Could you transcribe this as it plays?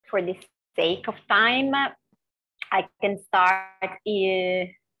for the sake of time, I can start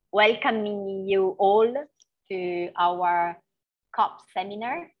welcoming you all to our COP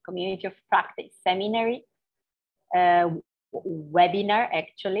seminar, Community of Practice Seminary webinar,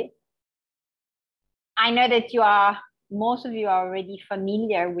 actually. I know that most of you are already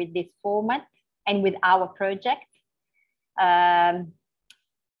familiar with this format and with our project. The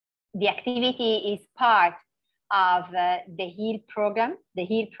activity is part of the HEAL program, the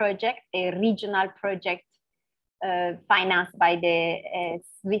HEAL project, a regional project financed by the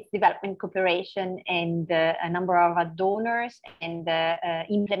Swiss Development Corporation and a number of donors, and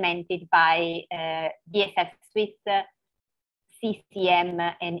implemented by BSF Swiss, CCM,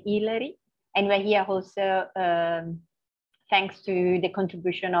 and Hillary. And we're here also thanks to the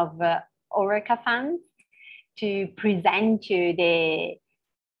contribution of Oreca funds to present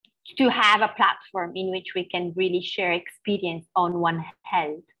to have a platform in which we can really share experience on One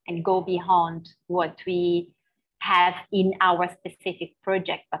Health and go beyond what we have in our specific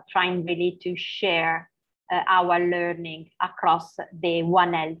project, but trying really to share our learning across the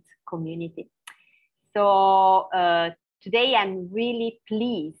One Health community. So today I'm really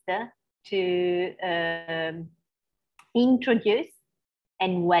pleased to introduce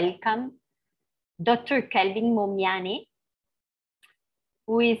and welcome Dr. Kelvin Momanyi,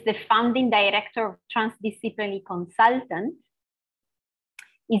 who is the founding director of Transdisciplinary Consultant.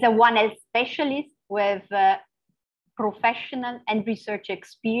 He's a One Health specialist with professional and research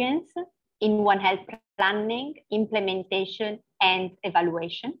experience in One Health planning, implementation, and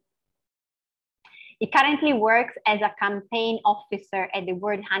evaluation. He currently works as a campaign officer at the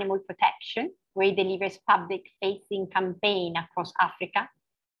World Animal Protection, where he delivers public-facing campaign across Africa,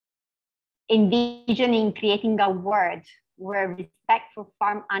 envisioning creating a world where respect for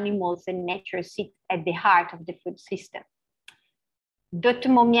farm animals and nature sits at the heart of the food system. Dr.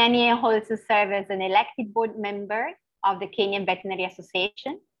 Momanyi also serves as an elected board member of the Kenyan Veterinary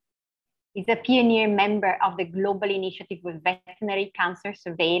Association. He's a pioneer member of the Global Initiative with Veterinary Cancer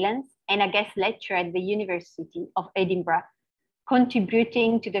Surveillance and a guest lecturer at the University of Edinburgh,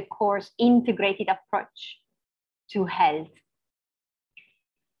 contributing to the course Integrated Approach to Health.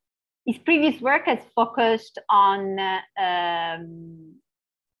 His previous work has focused on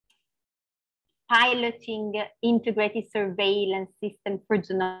piloting integrated surveillance system for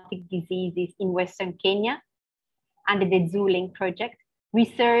zoonotic diseases in Western Kenya under the ZooLink project,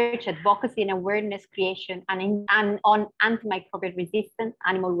 research, advocacy, and awareness creation and on antimicrobial resistance,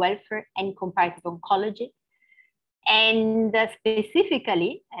 animal welfare, and comparative oncology. And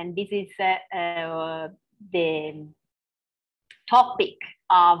specifically, and this is the topic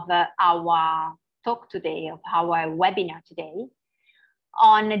of our talk today, of our webinar today,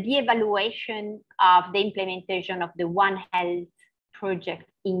 on the evaluation of the implementation of the One Health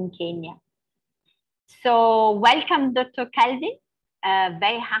project in Kenya. So welcome, Dr. Kelvin.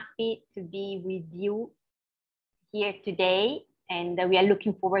 Very happy to be with you here today, and we are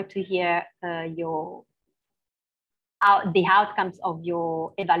looking forward to hear the outcomes of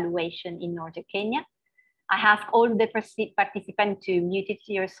your evaluation in Northern Kenya. I ask all the participants to mute it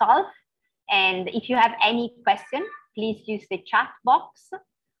yourself, and if you have any question, please use the chat box,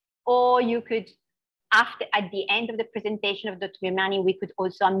 or you could, at the end of the presentation of Dr. Momanyi, we could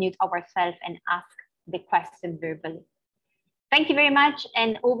also unmute ourselves and ask the question verbally. Thank you very much,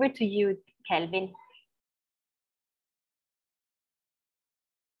 and over to you, Kelvin.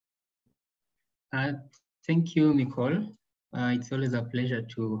 Thank you, Nicole. It's always a pleasure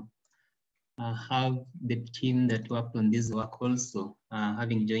to have the team that worked on this work also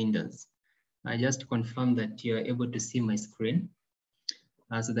having joined us. Just to confirm that you're able to see my screen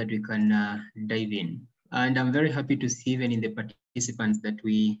so that we can dive in. And I'm very happy to see even in the participants that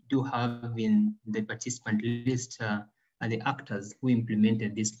we do have in the participant list are the actors who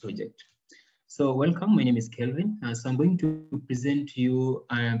implemented this project. So welcome, my name is Kelvin. So I'm going to present to you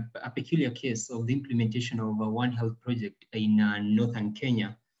a peculiar case of the implementation of a One Health project in Northern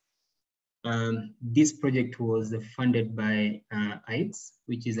Kenya. This project was funded by AIDS,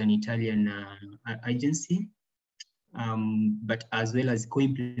 which is an Italian agency, but as well as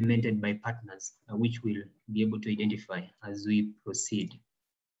co-implemented by partners, which we'll be able to identify as we proceed.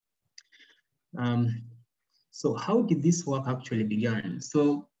 So how did this work actually begin?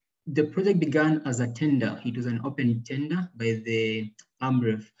 So the project began as a tender. It was an open tender by the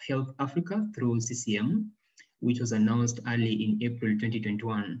Amref Health Africa through CCM, which was announced early in April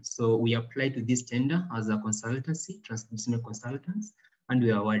 2021. So we applied to this tender as a consultancy, transdisciplinary consultants, and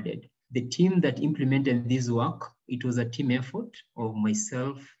we were awarded. The team that implemented this work, it was a team effort of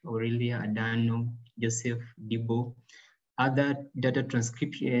myself, Aurelia, Adano, Joseph, Dibo, other data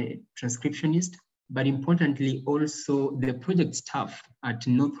transcriptionists, but importantly also the project staff at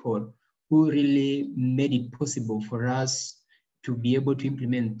North Hall, who really made it possible for us to be able to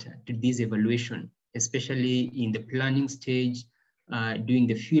implement this evaluation, especially in the planning stage, doing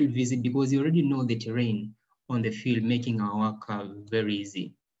the field visit, because you already know the terrain on the field, making our work very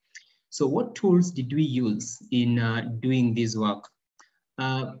easy. So what tools did we use in doing this work?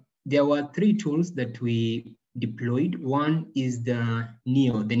 There were 3 tools that we deployed. One is the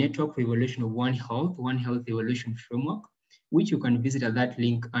NEO, the Network for Evaluation of One Health Evaluation Framework, which you can visit at that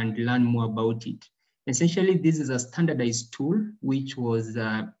link and learn more about it. Essentially, this is a standardized tool which was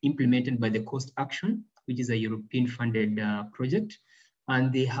implemented by the Coast Action, which is a European funded project.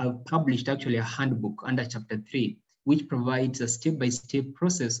 And they have published actually a handbook under Chapter 3, which provides a step-by-step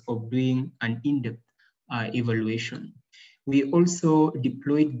process of doing an in-depth evaluation. We also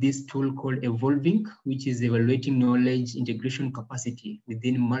deployed this tool called Evolving, which is evaluating knowledge integration capacity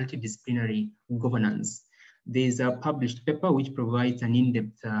within multidisciplinary governance. There's a published paper which provides an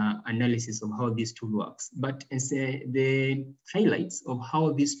in-depth analysis of how this tool works. But as the highlights of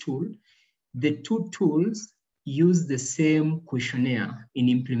how this tool, the 2 tools use the same questionnaire in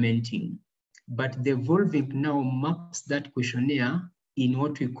implementing, but the Evolving now maps that questionnaire in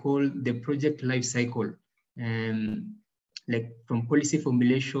what we call the project life cycle, like from policy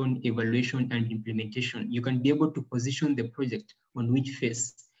formulation, evaluation, and implementation. You can be able to position the project on which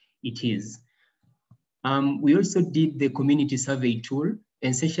phase it is. We also did the community survey tool.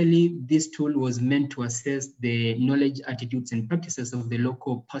 Essentially, this tool was meant to assess the knowledge, attitudes, and practices of the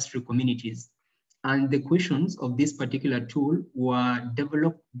local pastoral communities. And the questions of this particular tool were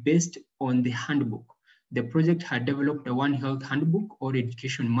developed based on the handbook. The project had developed a One Health handbook or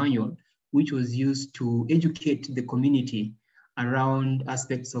education manual, which was used to educate the community around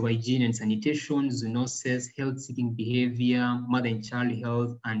aspects of hygiene and sanitation, zoonosis, health-seeking behavior, mother and child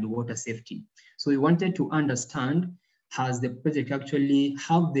health, and water safety. So we wanted to understand, has the project actually,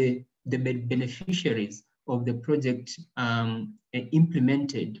 how the beneficiaries of the project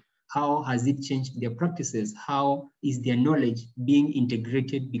implemented, how has it changed their practices? How is their knowledge being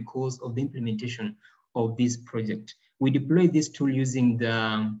integrated because of the implementation of this project? We deployed this tool using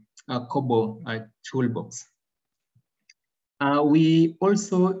the COBO toolbox. We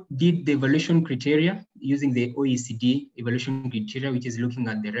also did the evaluation criteria using the OECD evaluation criteria, which is looking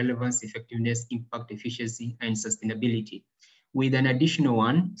at the relevance, effectiveness, impact, efficiency, and sustainability, with an additional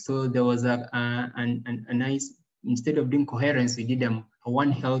one. So there was a nice, instead of doing coherence, we did a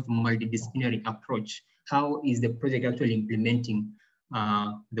One Health multidisciplinary approach. How is the project actually implementing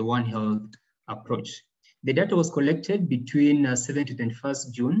the One Health approach? The data was collected between 7th to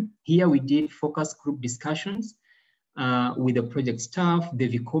 21st June. Here we did focus group discussions with the project staff, the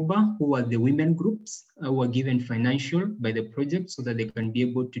VICOBA, who are the women groups, who were given financial by the project so that they can be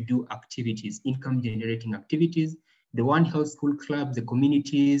able to do activities, income generating activities, the One Health School Club, the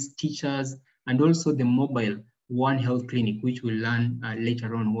communities, teachers, and also the mobile One Health Clinic, which we'll learn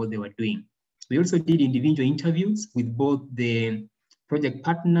later on what they were doing. We also did individual interviews with both the project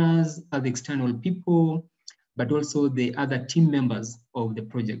partners, other external people, but also the other team members of the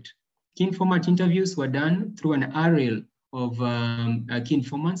project. Key informant interviews were done through an array of key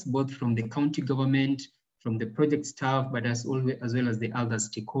informants, both from the county government, from the project staff, but as well as the other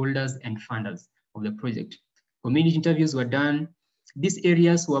stakeholders and funders of the project. Community interviews were done. These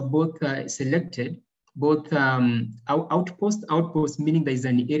areas were both selected, both outpost meaning there is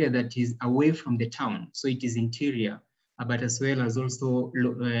an area that is away from the town, so it is interior, but as well as also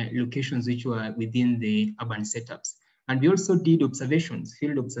locations which were within the urban setups. And we also did observations,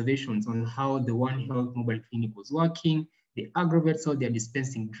 field observations on how the One Health mobile clinic was working, the aggregates, how they're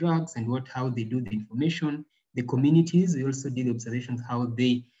dispensing drugs and how they do the information. The communities, we also did observations, how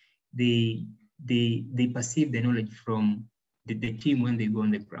they perceive the knowledge from the team when they go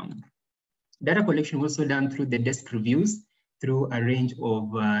on the ground. Data collection was also done through the desk reviews, through a range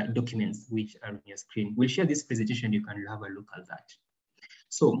of documents which are on your screen. We'll share this presentation, you can have a look at that.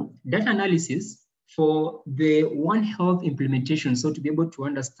 So data analysis for the One Health implementation, so to be able to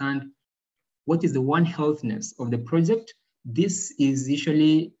understand what is the One Healthness of the project, this is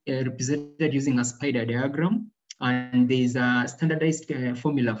usually represented using a spider diagram, and there is a standardized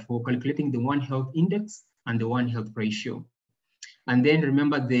formula for calculating the One Health index and the One Health ratio. And then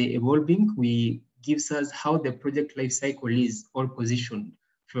remember the evolving, gives us how the project life cycle is all positioned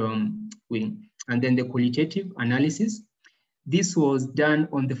from wing. And then the qualitative analysis. This was done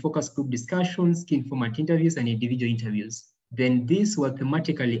on the focus group discussions, key informant interviews, and individual interviews. Then these were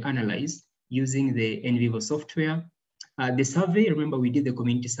thematically analyzed using the NVivo software. The survey, remember we did the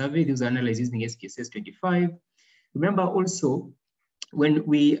community survey, these were analyzed using SPSS 25. Remember also, when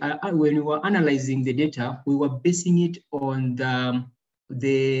we were analyzing the data, we were basing it on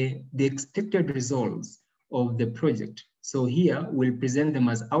the expected results of the project. So here we'll present them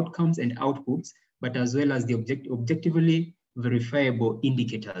as outcomes and outputs, but as well as the objectively verifiable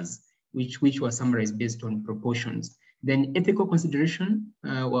indicators, which were summarized based on proportions. Then ethical consideration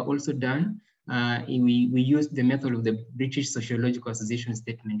were also done. We used the method of the British Sociological Association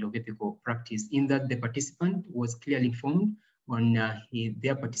Statement of Ethical Practice, in that the participant was clearly informed on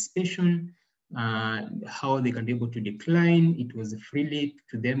their participation, how they can be able to decline. It was freely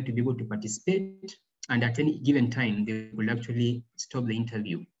to them to be able to participate, and at any given time, they will actually stop the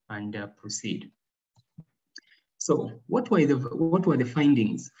interview and proceed. So what were the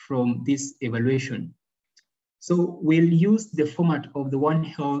findings from this evaluation? So we'll use the format of the One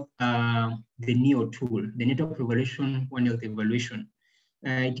Health, the NEO tool, the Network Evaluation One Health Evaluation.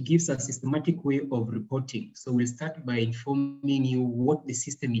 It gives a systematic way of reporting. So we'll start by informing you what the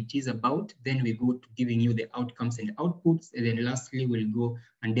system it is about. Then we go to giving you the outcomes and outputs. And then lastly, we'll go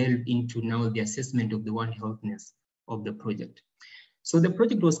and delve into now the assessment of the One Healthness of the project. So the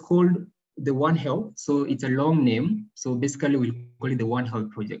project was called the One Health. So it's a long name. So basically we'll call it the One Health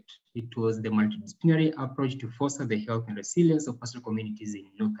Project. It was the multidisciplinary approach to foster the health and resilience of pastoral communities in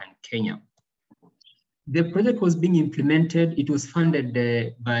northern Kenya. The project was being implemented. It was funded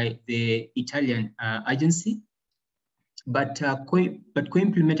by the Italian agency, but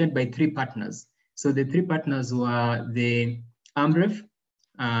co-implemented by 3 partners. So the 3 partners were the Amref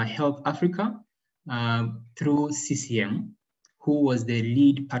Health Africa through CCM, who was the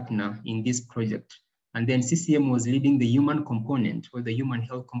lead partner in this project. And then CCM was leading the human component, or the human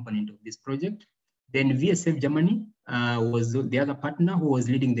health component of this project. Then VSF Germany was the other partner who was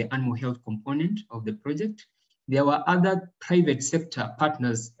leading the animal health component of the project. There were other private sector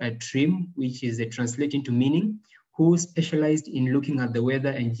partners at TRIM, which is a translate into meaning, who specialized in looking at the weather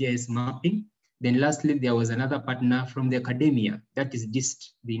and GIS mapping. Then lastly, there was another partner from the academia, that is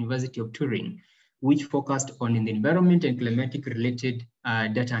DIST, the University of Turin, which focused on the environment and climatic related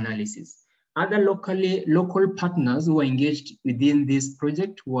data analysis. Other local partners who were engaged within this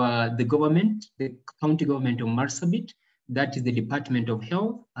project were the government, the county government of Marsabit, that is the Department of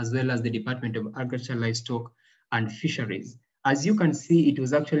Health, as well as the Department of Agriculture, Livestock, and Fisheries. As you can see, it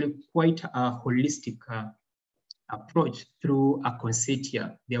was actually quite a holistic approach through a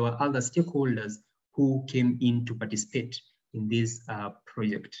consortia. There were other stakeholders who came in to participate in this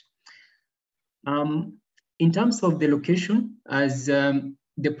project. In terms of the location, as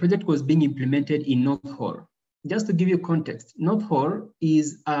the project was being implemented in North Horr. Just to give you context, North Horr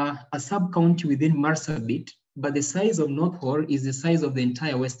is a sub-county within Marsabit, but the size of North Horr is the size of the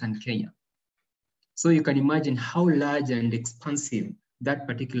entire Western Kenya. So you can imagine how large and expansive that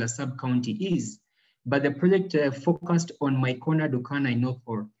particular sub-county is. But the project focused on Maikona, Dukana, and North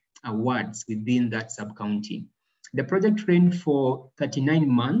Horr wards within that sub-county. The project ran for 39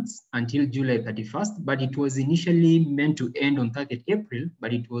 months until July 31st, but it was initially meant to end on 30th April,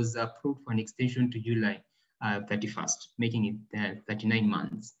 but it was approved for an extension to July 31st, making it 39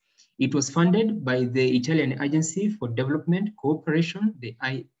 months. It was funded by the Italian Agency for Development Cooperation, the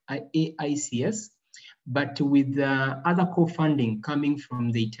AICS, but with other co-funding coming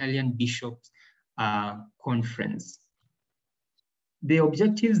from the Italian Bishops Conference. The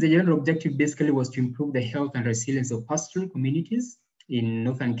objectives, the general objective basically was to improve the health and resilience of pastoral communities in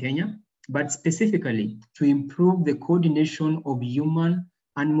northern Kenya, but specifically to improve the coordination of human,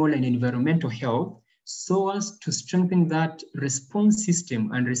 animal, and environmental health so as to strengthen that response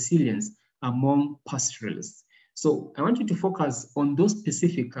system and resilience among pastoralists. So I want you to focus on those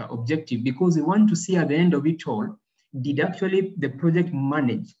specific objectives because we want to see at the end of it all, did actually the project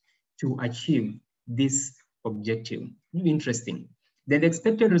manage to achieve this objective? Interesting. Then the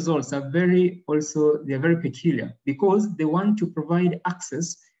expected results are they're very peculiar because they want to provide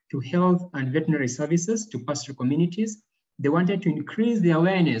access to health and veterinary services to pastoral communities. They wanted to increase the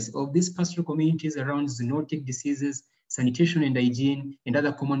awareness of these pastoral communities around zoonotic diseases, sanitation and hygiene, and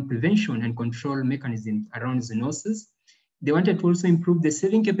other common prevention and control mechanisms around zoonosis. They wanted to also improve the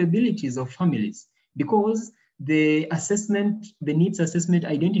saving capabilities of families because the needs assessment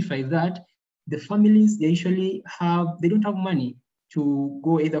identified that the families, they don't have money to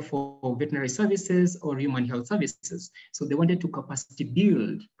go either for veterinary services or human health services. So they wanted to capacity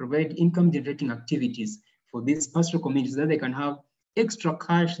build, provide income generating activities for these pastoral communities so that they can have extra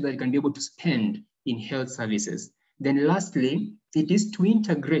cash that they can be able to spend in health services. Then lastly, it is to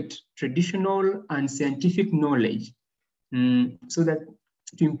integrate traditional and scientific knowledge so that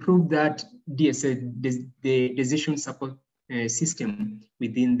to improve that DSA, the decision support system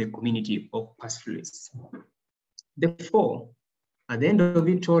within the community of pastoralists. The four, at the end of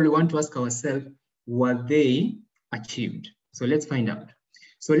it all, we want to ask ourselves, were they achieved? So let's find out.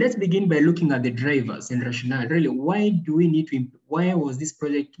 So let's begin by looking at the drivers and rationale. Really, why was this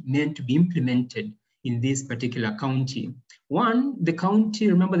project meant to be implemented in this particular county? One, the county,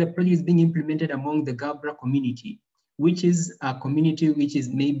 remember the project is being implemented among the Gabra community, which is a community which is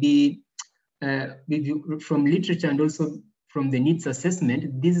maybe, from literature and also from the needs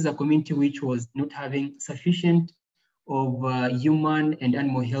assessment, this is a community which was not having sufficient of human and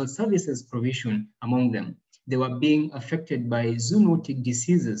animal health services provision among them. They were being affected by zoonotic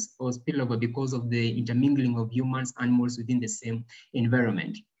diseases or spillover because of the intermingling of humans, animals within the same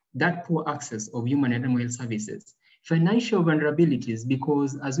environment. That poor access of human and animal health services. Financial vulnerabilities,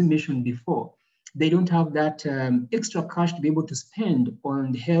 because as we mentioned before, they don't have that extra cash to be able to spend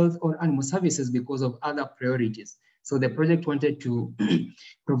on health or animal services because of other priorities. So the project wanted to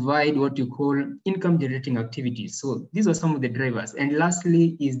provide what you call income generating activities. So these are some of the drivers. And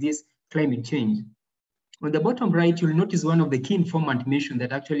lastly is this climate change. On the bottom right, you'll notice one of the key informant mentioned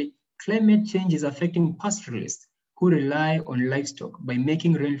that actually climate change is affecting pastoralists who rely on livestock by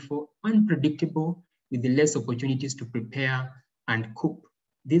making rainfall unpredictable with the less opportunities to prepare and cook.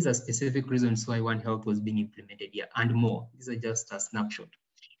 These are specific reasons why One Health was being implemented here and more. These are just a snapshot.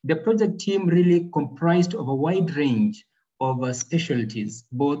 The project team really comprised of a wide range of specialties,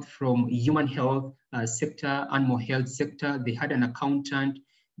 both from human health sector, animal health sector. They had an accountant,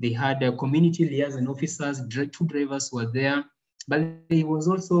 they had community liaison officers, 2 drivers were there, but there was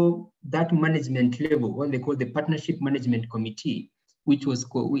also that management level, what they call the partnership management committee, which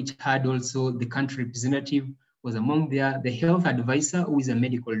had also the country representative was among there. The health advisor, who is a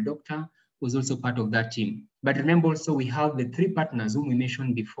medical doctor, was also part of that team. But remember also we have the 3 partners whom we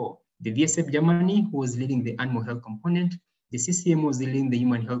mentioned before. The VSF Germany, who was leading the animal health component, the CCM was leading the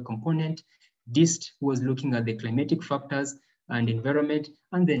human health component, DIST, who was looking at the climatic factors and environment,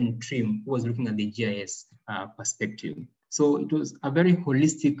 and then TRIM, who was looking at the GIS perspective. So it was a very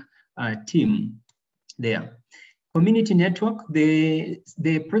holistic team there. Community network, the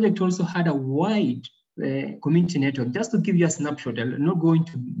project also had a wide community network. Just to give you a snapshot, I'll not go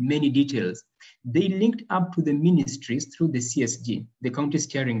into many details. They linked up to the ministries through the CSG, the county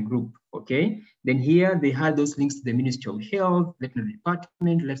steering group, okay? Then here they had those links to the Ministry of Health, Veterinary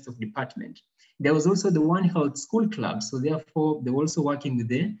Department, Livestock Department. There was also the One Health school club. So therefore they were also working with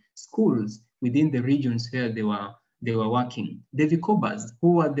the schools within the regions where they were working. The VCOBAs,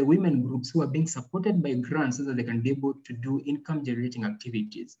 who are the women groups who are being supported by grants so that they can be able to do income generating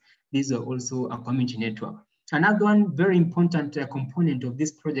activities. These are also a community network. Another one very important component of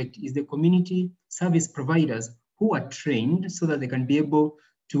this project is the community service providers who are trained so that they can be able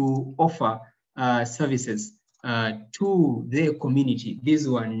to offer services to their community. These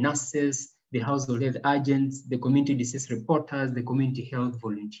were nurses, the household health agents, the community disease reporters, the community health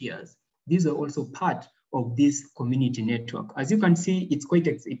volunteers. These are also part of this community network. As you can see, it's quite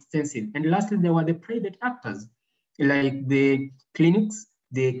extensive. And lastly, there were the private actors, like the clinics,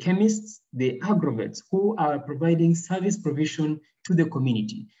 the chemists, the agrovets, who are providing service provision to the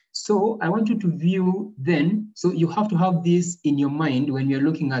community. So I want you to view then, so you have to have this in your mind when you're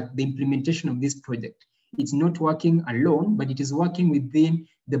looking at the implementation of this project. It's not working alone, but it is working within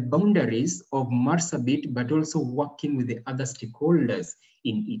the boundaries of Marsabit, but also working with the other stakeholders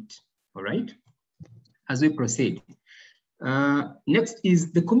in it, all right? As we proceed. Next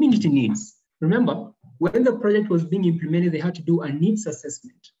is the community needs. Remember, when the project was being implemented, they had to do a needs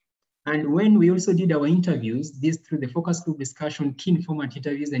assessment. And when we also did our interviews, these through the focus group discussion, key informant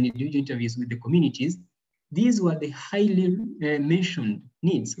interviews, and individual interviews with the communities, these were the highly mentioned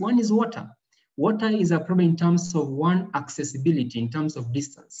needs. One is water. Water is a problem in terms of accessibility, in terms of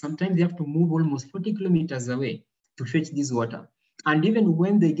distance. Sometimes they have to move almost 40 kilometers away to fetch this water. And even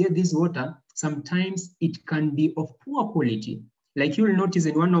when they get this water, sometimes it can be of poor quality. Like you'll notice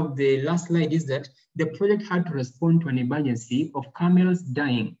in one of the last slides is that the project had to respond to an emergency of camels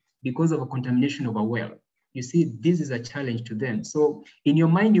dying because of a contamination of a well. You see, this is a challenge to them. So in your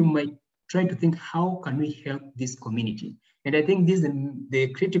mind, you might try to think, how can we help this community? And I think this is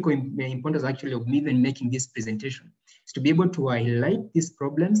the critical importance actually of me even making this presentation, is to be able to highlight these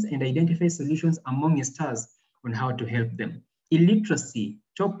problems and identify solutions among stars on how to help them. Illiteracy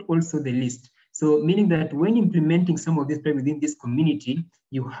topped also the list. So meaning that when implementing some of these problems within this community,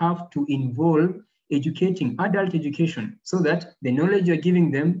 you have to involve educating, adult education, so that the knowledge you're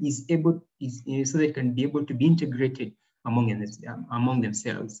giving them is so they can be able to be integrated among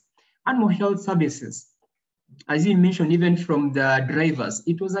themselves. Animal health services, as you mentioned, even from the drivers,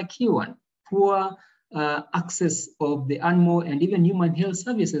 it was a key one. Poor access of the animal and even human health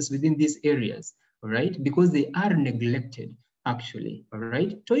services within these areas. all right, because they are neglected actually, all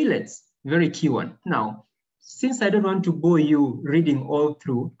right. Toilets, very key one. Now, since I don't want to bore you reading all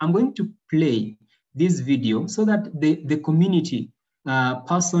through, I'm going to play this video so that the community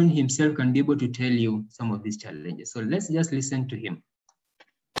person himself can be able to tell you some of these challenges. So let's just listen to him.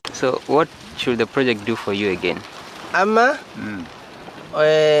 So what should the project do for you again? Amma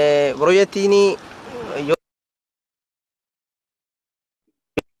projettini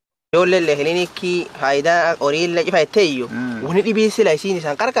yollelle klinikki fayda orilla ifaiteyo woni dibisi la sini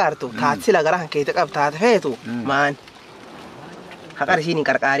san karkartu taatsila gara hankeeta qabtaate feetu maan hakar sini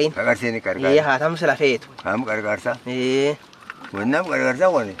karkarin ye hatam sila feetu am karkarsa wonnam karkarsa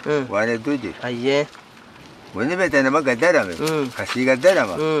woni wane duje ayye woni betena magadarame kasi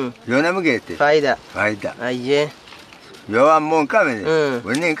gadarama yonam gete fayda ayye yo ammon kamene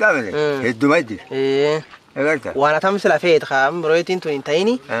woni kamene heddumaji egarta wana tamsila feet kham roitin tu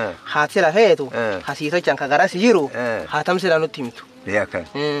intaini hatsila feetu hasito chanka gara sijiru hatamsila nutimtu yakan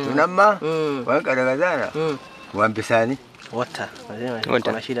tunamma wan karagazana wan bisani wata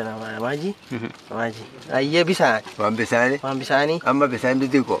kuna shida na maji ayye bisani wan bisani amma bisani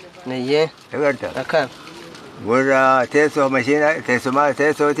diko ayye egarta akan gora teso machina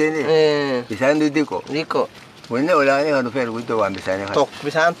teso tini bisani diko wonna wala ne hanu fer guddo wan bisani tok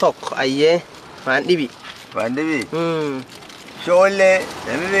bisan tok ayye man dibi Sholle,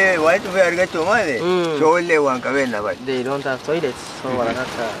 maybe why to wear get to money? Sholle one cabana, but they don't have toilets, so what are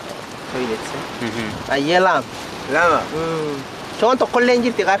toilets? A yellow lama. So to call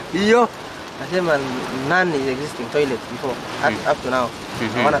engine the car. Yo, I say man, none is existing toilet before up to now.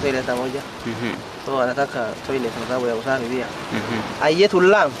 I want a toilet amoja. So I attack a toilet and I was here. I yet to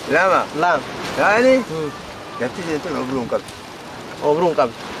lamb. Rani? That is a broom cup.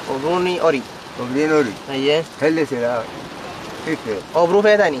 Obruni ori. Obrinori. Ayye. Helle sera. Ife. Obru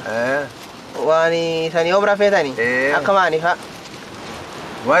fetani. Wani sani obra fetani. Akamani fa.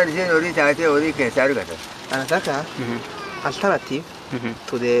 Wani sen ori taate ori ke sargata. Anataka alternative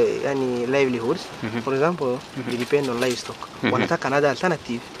to the any livelihoods. For example, we depend on livestock. Wanataka another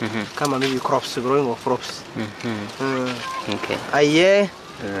alternative kama maybe crops, growing of crops. Okay. Ayye.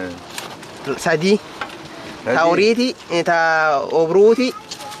 Sadi. Tauriti, ta obruti.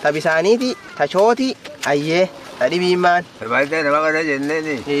 Tabisaniti, tachoti, ayye, tadibi man. Baita na magana jenne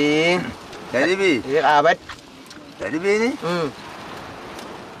ni. Tadibi. Abad. Tadibi ni.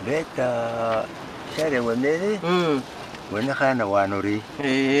 Beta share wonne ni. Wonne khana wanori.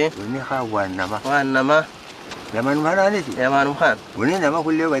 Wonne kha wanama. Naman mana ni. Yaman khan. Wonne nama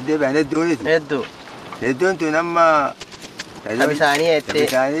kulle wadde bana doni. Eddo tu nama Tabisani ette.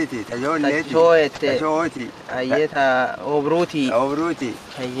 Tachoti. Ayye ta obruti.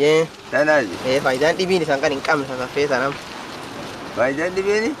 Ayye. Tanaji. Faidan dibini sangkan income sa feta nam. Faidan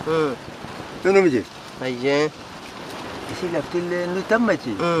dibini? Tunu mije. Ayye. Isi laftille nu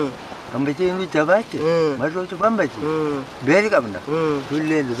tammachi. Ambachi nu jabati. Marro tu bambachi. Beri kabna.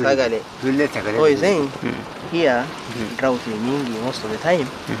 Tulle sagale. Oh, is saying here drought is mingi most of the time.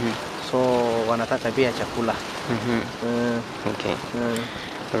 So wanataka pia chakula. Okay.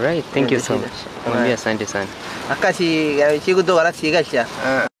 All right. Thank you so much. Mwambie asante sana. Akasi chigudo garati gasha.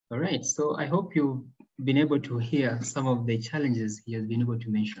 All right. So I hope you've been able to hear some of the challenges he has been able to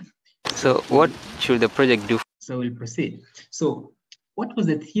mention. So what should the project do? So we'll proceed. So what was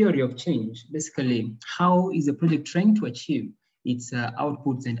the theory of change? Basically, how is the project trying to achieve its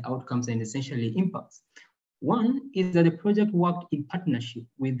outputs and outcomes and essentially impacts? One is that the project worked in partnership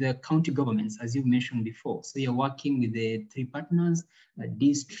with the county governments, as you mentioned before. So you're working with the 3 partners,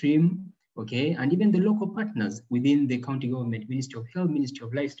 D-Stream, okay, and even the local partners within the county government, Ministry of Health, Ministry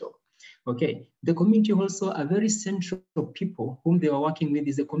of Livestock. Okay, the community also are very central people whom they are working with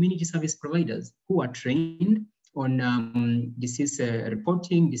is the community service providers who are trained on disease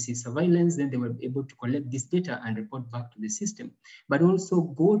reporting, disease surveillance. Then they were able to collect this data and report back to the system, but also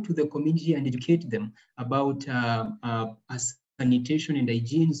go to the community and educate them about sanitation and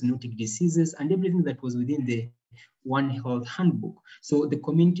hygiene, zoonotic diseases, and everything that was within the One Health handbook. So the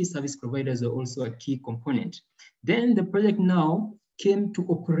community service providers are also a key component. Then the project now came to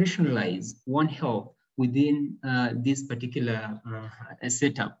operationalize One Health within this particular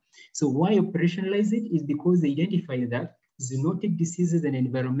setup. So why operationalize it is because they identify that zoonotic diseases and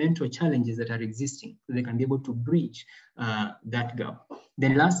environmental challenges that are existing, so they can be able to bridge that gap.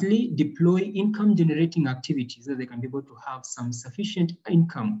 Then lastly, deploy income generating activities so they can be able to have some sufficient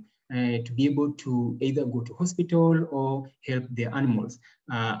income to be able to either go to hospital or help their animals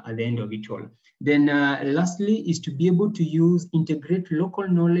at the end of it all. Then lastly is to be able to integrate local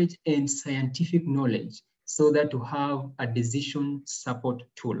knowledge and scientific knowledge so that to have a decision support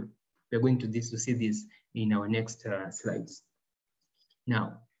tool. We're going to see this in our next slides.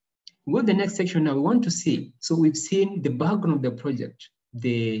 Now, we go to the next section. Now we want to see, so we've seen the background of the project,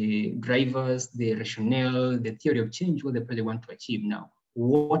 the drivers, the rationale, the theory of change, what the project wants to achieve. Now,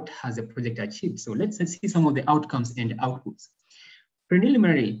 what has the project achieved? So let's see some of the outcomes and outputs.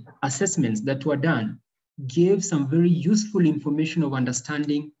 Preliminary assessments that were done gave some very useful information of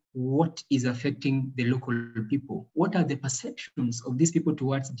understanding what is affecting the local people. What are the perceptions of these people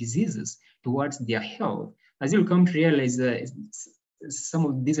towards diseases, towards their health? As you'll come to realize, some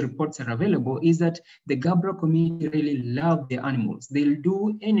of these reports are available, is that the Gabra community really love their animals. They'll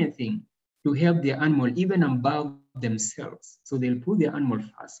do anything to help their animal, even above themselves. So they'll put their animal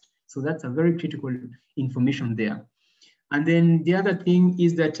first. So that's a very critical information there. And then the other thing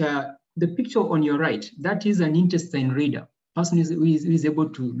is that the picture on your right, that is an intestine reader. Person who is able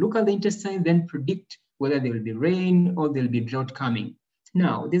to look at the intestine, then predict whether there will be rain or there will be drought coming.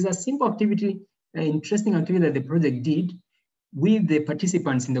 Now, there's a simple activity, an interesting activity that the project did with the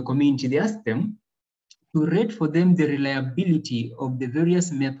participants in the community. They asked them to rate for them the reliability of the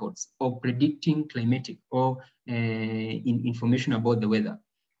various methods of predicting climatic or information about the weather.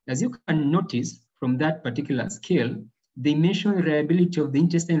 As you can notice from that particular scale, they mention the reliability of the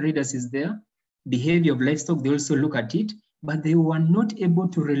intestine readers is there, behavior of livestock, they also look at it, but they were not able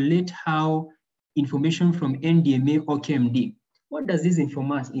to relate how information from NDMA or KMD. What does this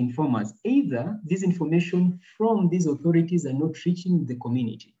inform us? Either this information from these authorities are not reaching the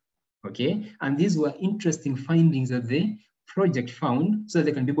community, okay? And these were interesting findings that the project found so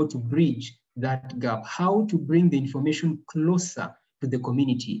they can be able to bridge that gap, how to bring the information closer to the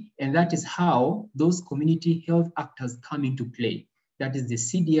community. And that is how those community health actors come into play. That is the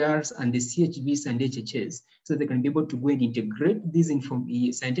CDRs and the CHVs and HHS. So they can be able to go and integrate this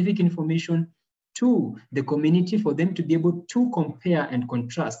scientific information to the community for them to be able to compare and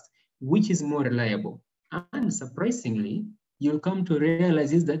contrast which is more reliable. And surprisingly, you'll come to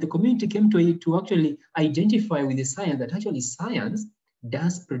realize is that the community came to actually identify with the science that actually science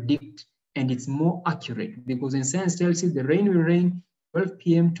does predict and it's more accurate, because when science tells you the rain will rain 12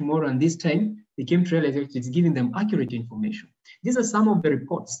 p.m. tomorrow and this time, they came to realize that it's giving them accurate information. These are some of the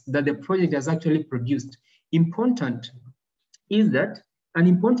reports that the project has actually produced. Important is that an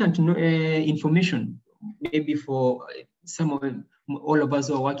important information, maybe for all of us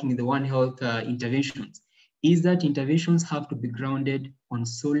who are working in the One Health interventions, is that interventions have to be grounded on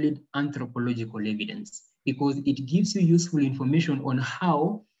solid anthropological evidence, because it gives you useful information on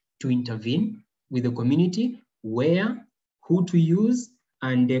how to intervene with the community, where, who to use,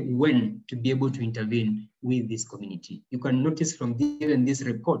 and when to be able to intervene with this community. You can notice from these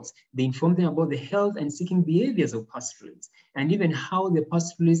reports, they inform them about the health and seeking behaviors of pastoralists, and even how the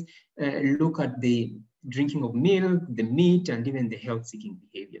pastoralists look at the drinking of milk, the meat, and even the health-seeking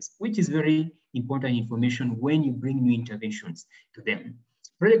behaviors, which is very important information when you bring new interventions to them.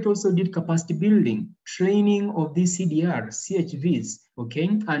 Project also did capacity building, training of these CDR, CHVs, okay,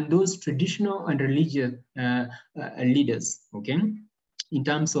 and those traditional and religious leaders, okay, in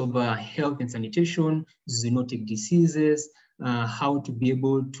terms of health and sanitation, zoonotic diseases, how to be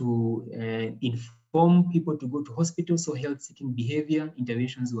able to inform people to go to hospitals, so health-seeking behavior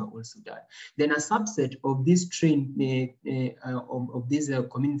interventions were also done. Then a subset of this of these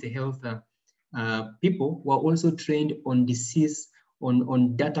community health people were also trained on disease,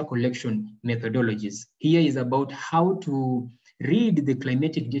 on data collection methodologies. Here is about how to read the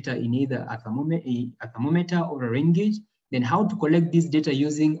climatic data in either a thermometer or a rain gauge, then how to collect this data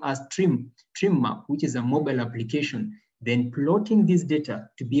using a stream map, which is a mobile application, then plotting this data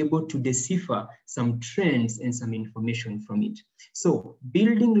to be able to decipher some trends and some information from it. So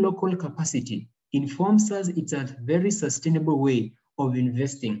building local capacity informs us it's a very sustainable way of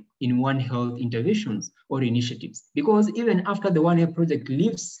investing in One Health interventions or initiatives. Because even after the One Health project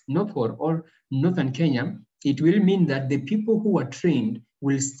leaves northward or northern Kenya, it will mean that the people who are trained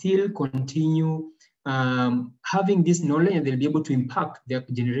will still continue having this knowledge, and they'll be able to impact their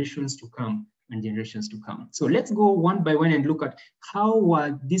generations to come and generations to come. So let's go one by one and look at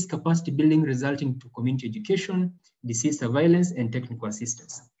how this capacity building resulting to community education, disease surveillance, and technical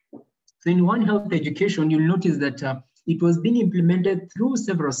assistance. So in One Health education, you'll notice that it was being implemented through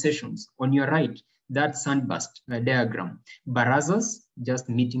several sessions. On your right, that sunburst diagram. Barazas, just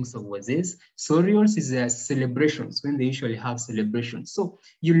meetings of wazes. Sorials is celebrations, when they usually have celebrations. So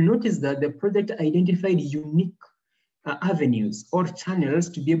you'll notice that the project identified unique avenues or channels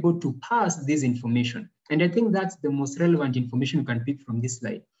to be able to pass this information. And I think that's the most relevant information you can pick from this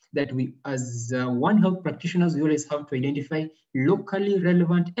slide, that we, as One Health practitioners, we always have to identify locally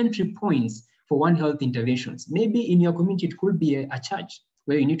relevant entry points for One Health interventions. Maybe in your community, it could be a church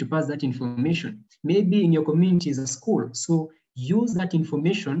where you need to pass that information. Maybe in your community is a school. So use that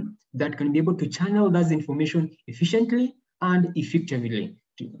information that can be able to channel that information efficiently and effectively.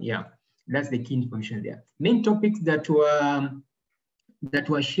 Yeah, that's the key information there. Main topics that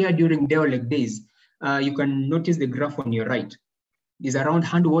were shared during Deolek days. You can notice the graph on your right. Is around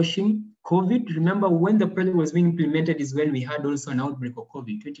hand washing, COVID. Remember when the project was being implemented is when we had also an outbreak of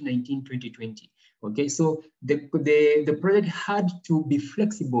COVID, 2019, 2020. Okay, so the project had to be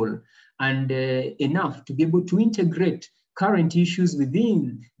flexible and enough to be able to integrate current issues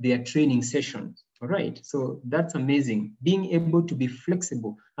within their training sessions. All right, so that's amazing. Being able to be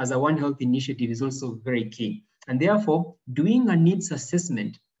flexible as a One Health initiative is also very key. And therefore, doing a needs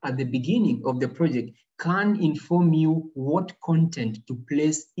assessment at the beginning of the project can inform you what content to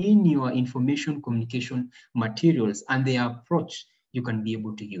place in your information communication materials and the approach you can be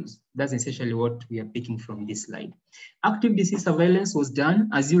able to use. That's essentially what we are picking from this slide. Active disease surveillance was done.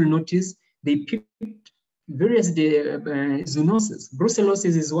 As you'll notice, they picked various zoonoses.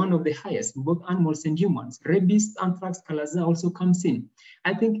 Brucellosis is one of the highest in both animals and humans. Rabies, anthrax, Kala-Azar also comes in.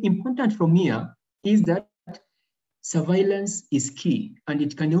 I think important from here is that surveillance is key, and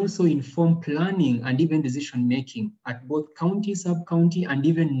it can also inform planning and even decision-making at both county, sub-county, and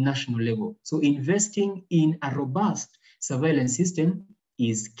even national level. So investing in a robust surveillance system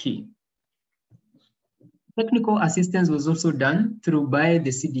is key. Technical assistance was also done by the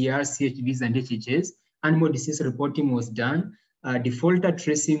CDR, CHVs, and HHS. Animal disease reporting was done. Defaulter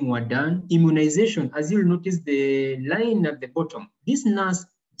tracing were done. Immunization, as you'll notice the line at the bottom, this nurse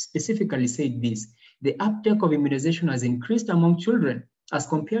specifically said this: the uptake of immunization has increased among children as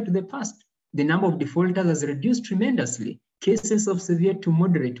compared to the past. The number of defaulters has reduced tremendously. Cases of severe to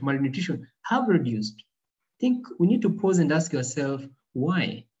moderate malnutrition have reduced. I think we need to pause and ask yourself,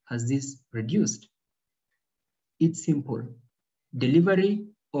 why has this reduced? It's simple. Delivery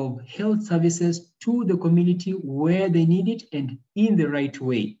of health services to the community where they need it and in the right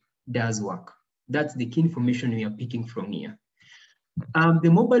way does work. That's the key information we are picking from here. The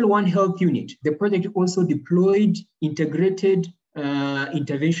Mobile One Health Unit, the project also deployed integrated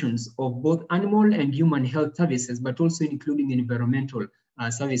interventions of both animal and human health services, but also including environmental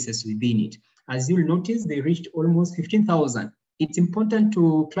services within it. As you'll notice, they reached almost 15,000. It's important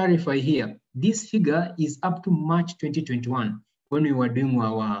to clarify here, this figure is up to March 2021 when we were doing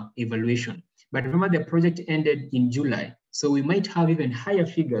our evaluation. But remember, the project ended in July. So we might have even higher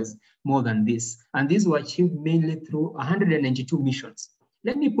figures more than this. And these were achieved mainly through 192 missions.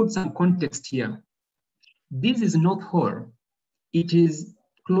 Let me put some context here. This is North Horr. It is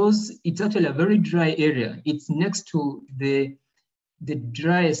close, it's actually a very dry area. It's next to the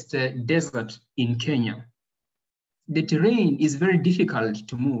driest desert in Kenya. The terrain is very difficult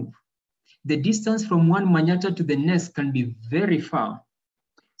to move. The distance from one manyatta to the next can be very far.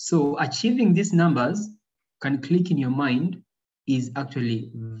 So achieving these numbers can click in your mind is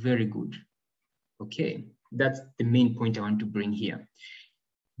actually very good. Okay, that's the main point I want to bring here.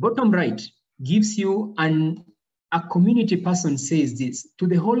 Bottom right gives you a community person says this, to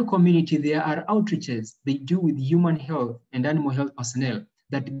the whole community, there are outreaches they do with human health and animal health personnel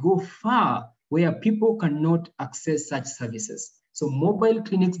that go far where people cannot access such services. So mobile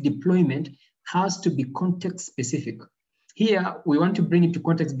clinics deployment has to be context specific. Here, we want to bring it to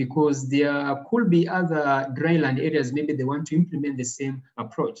context because there could be other dryland areas, maybe they want to implement the same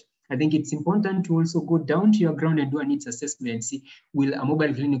approach. I think it's important to also go down to your ground and do a needs assessment and see, will a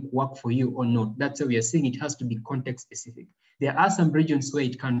mobile clinic work for you or not? That's why we are saying it has to be context specific. There are some regions where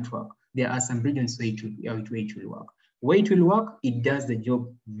it can't work. There are some regions where it will work. Where it will work, it does the job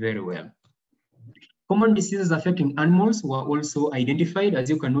very well. Common diseases affecting animals were also identified. As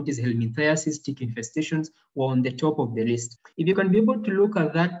you can notice, helminthiasis, tick infestations were on the top of the list. If you can be able to look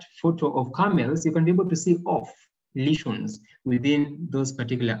at that photo of camels, you can be able to see off lesions within those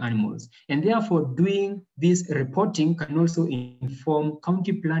particular animals. And therefore, doing this reporting can also inform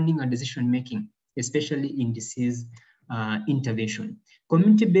county planning and decision-making, especially in disease intervention.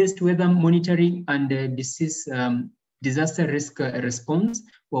 Community-based weather monitoring and disaster risk response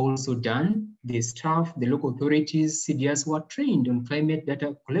were also done. The staff, the local authorities, CDRs were trained on climate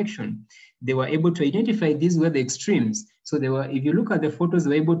data collection. They were able to identify these weather extremes. So they were, if you look at the photos,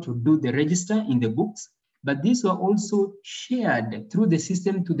 they were able to do the register in the books, but these were also shared through the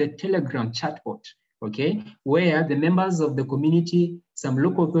system to the Telegram chatbot, okay, where the members of the community, some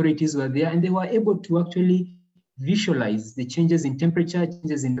local authorities were there, and they were able to actually visualize the changes in temperature,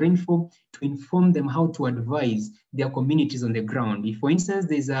 changes in rainfall, to inform them how to advise their communities on the ground. If, for instance,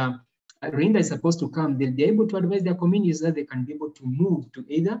 there's a rain that is supposed to come, they'll be able to advise their communities that they can be able to move to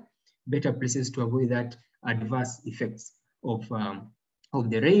either better places to avoid that adverse effects of of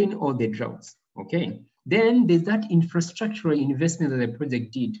the rain or the droughts. Okay. Then there's that infrastructural investment that the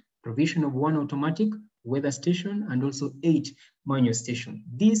project did, provision of 1 automatic weather station and also 8 manual stations.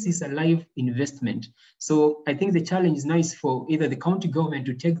 This is a live investment. So I think the challenge now is for either the county government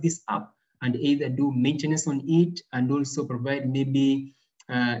to take this up and either do maintenance on it and also provide maybe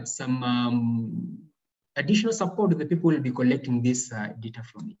some additional support to the people who will be collecting this data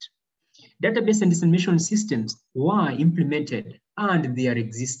from it. Database and dissemination systems were implemented and they are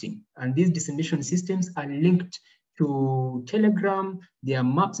existing. And these dissemination systems are linked to Telegram. There are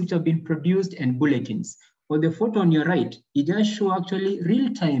maps which have been produced and bulletins. On the photo on your right, it does show actually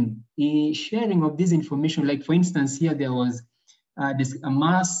real-time sharing of this information. Like for instance, here there was a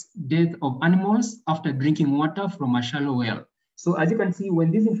mass death of animals after drinking water from a shallow well. So as you can see, when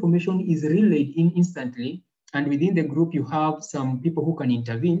this information is relayed instantly, and within the group you have some people who can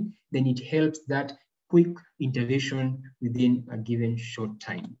intervene, then it helps that quick intervention within a given short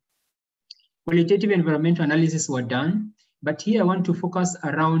time. Qualitative environmental analysis were done, but here I want to focus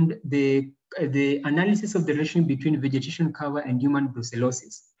around the analysis of the relation between vegetation cover and human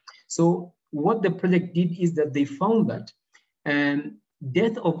brucellosis. So what the project did is that they found that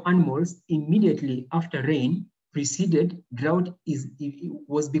death of animals immediately after rain preceded drought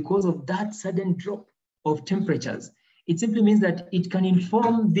was because of that sudden drop of temperatures. It simply means that it can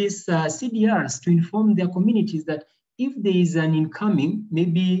inform these CDRs to inform their communities that if there is an incoming,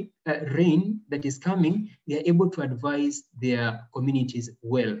 maybe rain that is coming, they are able to advise their communities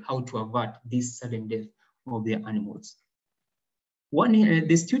well how to avert this sudden death of their animals.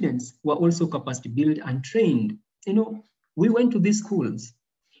 The students were also capacity built and trained. You know, we went to these schools.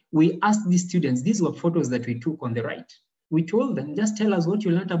 We asked these students, these were photos that we took on the right. We told them, just tell us what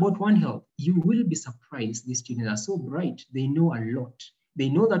you learned about One Health. You will be surprised. These students are so bright. They know a lot. They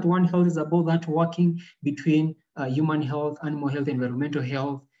know that One Health is about that working between human health, animal health, environmental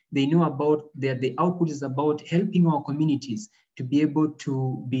health. They know about the output is about helping our communities to be able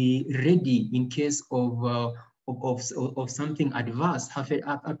to be ready in case of something adverse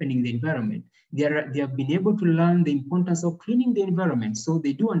happening in the environment. They have been able to learn the importance of cleaning the environment. So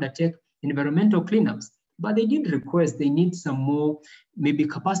they do undertake environmental cleanups. But they did request, they need some more, maybe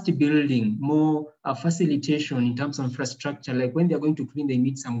capacity building, more facilitation in terms of infrastructure. Like when they're going to clean, they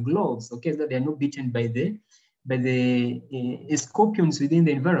need some gloves, okay, so that they're not beaten by the scorpions within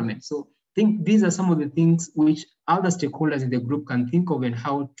the environment. So I think these are some of the things which other stakeholders in the group can think of and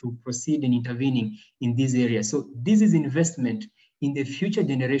how to proceed in intervening in these areas. So this is investment in the future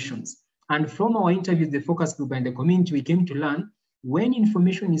generations. And from our interviews, the focus group and the community, we came to learn when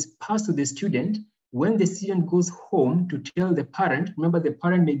information is passed to the student, when the student goes home to tell the parent, remember the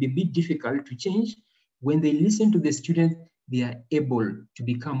parent may be a bit difficult to change. When they listen to the student, they are able to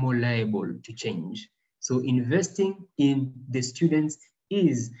become more liable to change. So investing in the students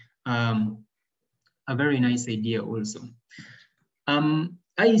is a very nice idea also.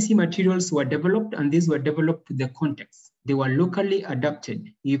 IEC materials were developed and these were developed to the context. They were locally adapted.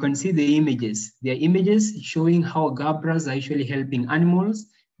 You can see the images. They are images showing how gabras are actually helping animals.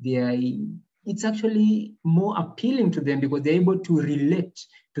 It's actually more appealing to them because they're able to relate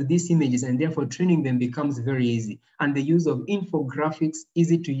to these images and therefore training them becomes very easy. And the use of infographics,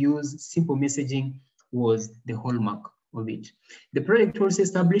 easy to use, simple messaging was the hallmark of it. The project also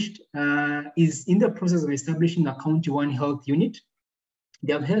established, is in the process of establishing a County One Health unit.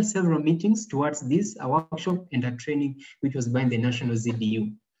 They have held several meetings towards this, a workshop and a training, which was by the National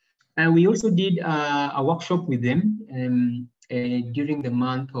ZDU. And we also did a workshop with them during the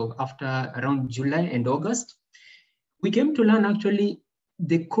month of around July and August. We came to learn actually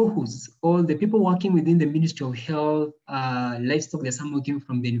the cohorts, or the people working within the Ministry of Health, livestock. There's some who came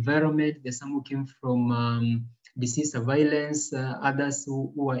from the environment, there's some who came from disease surveillance, others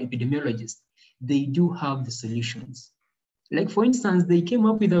who are epidemiologists. They do have the solutions. Like for instance, they came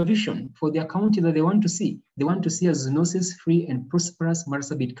up with a vision for their county that they want to see. They want to see a zoonosis-free and prosperous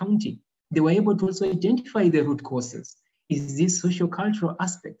Marsabit County. They were able to also identify the root causes. Is this socio-cultural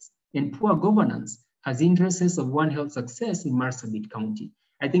aspects and poor governance has interests of One Health success in Marsabit County?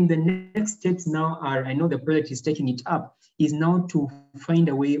 I think the next steps now are, I know the project is taking it up, is now to find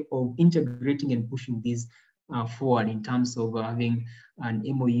a way of integrating and pushing this forward in terms of having an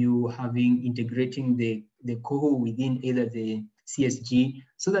MOU, integrating the cohort within either the CSG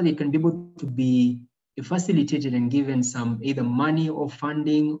so that they can be able to be facilitated and given some either money or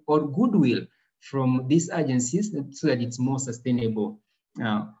funding or goodwill from these agencies so that it's more sustainable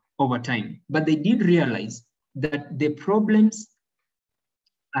over time. But they did realize that the problems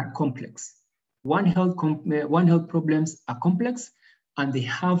are complex. One Health problems are complex and they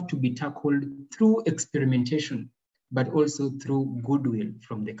have to be tackled through experimentation. but also through goodwill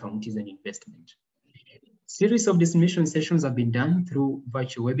from the counties and investment. Series of dissemination sessions have been done through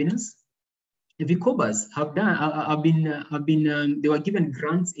virtual webinars. The VCOBAs they were given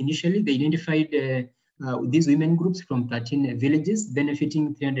grants initially. They identified these women groups from 13 villages,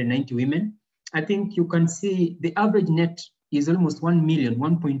 benefiting 390 women. I think you can see the average net is almost 1 million,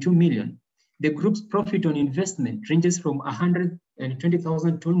 1.2 million. The group's profit on investment ranges from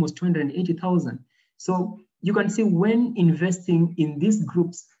 120,000 to almost 280,000. So you can see when investing in these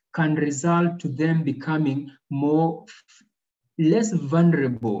groups can result to them becoming less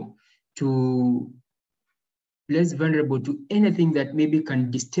vulnerable to anything that maybe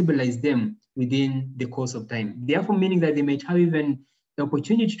can destabilize them within the course of time. Therefore, meaning that they might have even the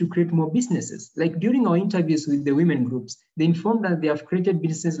opportunity to create more businesses. Like during our interviews with the women groups, they informed that they have created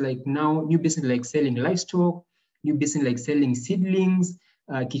businesses like now, new business like selling livestock, new business like selling seedlings,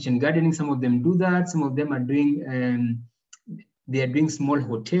 kitchen gardening. Some of them do that. Some of them are doing, they are doing small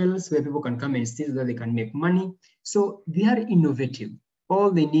hotels where people can come and stay so that they can make money. So they are innovative.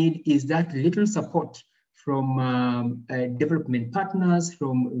 All they need is that little support from development partners,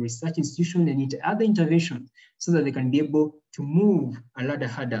 from research institutions, and other interventions, so that they can be able to move a ladder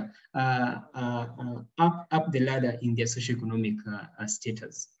up the ladder in their socioeconomic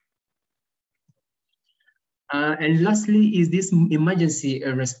status. And lastly is this emergency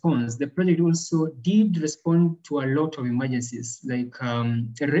response. The project also did respond to a lot of emergencies, like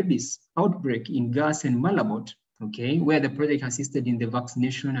a rabies outbreak in Gas and Malabot, okay, where the project assisted in the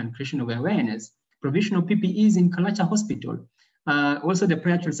vaccination and creation of awareness, provision of PPEs in Kalacha Hospital. Also, the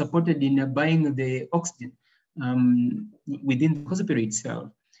project supported in buying the oxygen within the hospital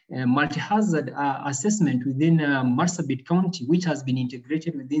itself. Multi-hazard assessment within Marsabit County, which has been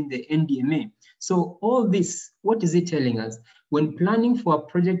integrated within the NDMA. So all this, what is it telling us? When planning for a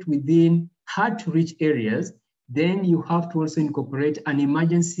project within hard-to-reach areas, then you have to also incorporate an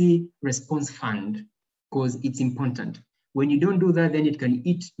emergency response fund, because it's important. When you don't do that, then it can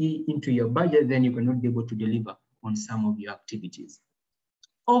eat into your budget, then you cannot be able to deliver on some of your activities.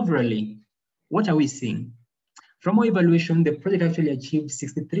 Overall, what are we seeing? From our evaluation, the project actually achieved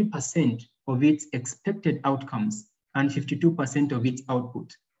 63% of its expected outcomes and 52% of its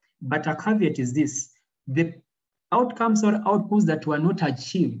output. But a caveat is this: the outcomes or outputs that were not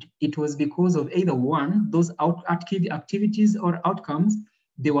achieved, it was because of either one, those activities or outcomes,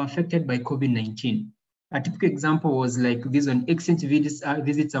 they were affected by COVID-19. A typical example was like this: on exchange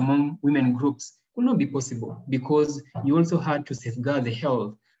visits among women groups could not be possible because you also had to safeguard the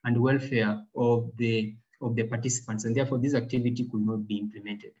health and welfare of the participants, and therefore this activity could not be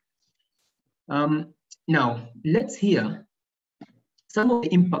implemented. Now, let's hear some of the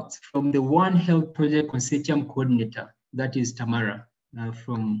impacts from the One Health Project Consortium coordinator, that is Tamara,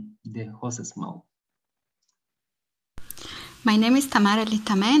 from the horse's mouth. My name is Tamara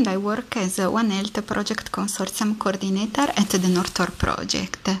Litame and I work as a One Health Project Consortium coordinator at the Northor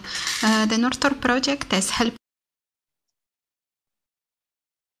Project. The Northor Project has helped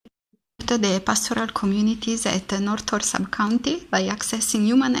the pastoral communities at Northor Sub-County by accessing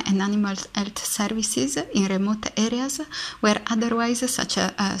human and animal health services in remote areas where otherwise such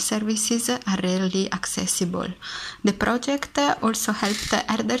services are rarely accessible. The project also helped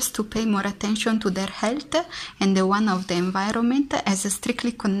herders to pay more attention to their health and the one of the environment as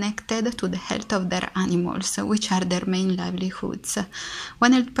strictly connected to the health of their animals, which are their main livelihoods.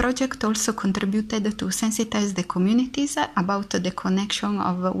 One Health Project also contributed to sensitize the communities about the connection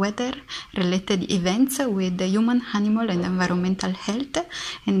of weather related events with the human, animal and environmental health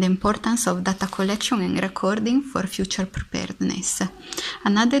and the importance of data collection and recording for future preparedness.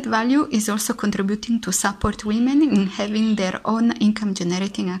 An added value is also contributing to support women in having their own income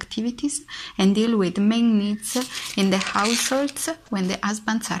generating activities and deal with main needs in the households when the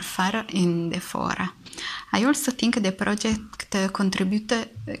husbands are far in the fora. I also think the project contributed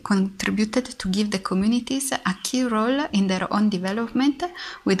to give the communities a key role in their own development,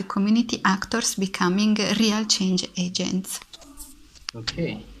 with community actors becoming real change agents.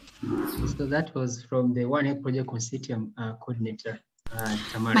 Okay, so that was from the One Health Project Consortium coordinator,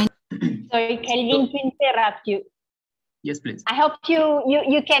 Tamara. Sorry, Kelvin, to interrupt you. Yes, please. I hope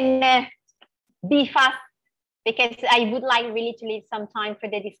you can be fast, because I would like really to leave some time for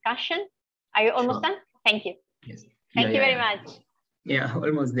the discussion. Are you almost done? Thank you. Yes. Thank you very much. Yeah,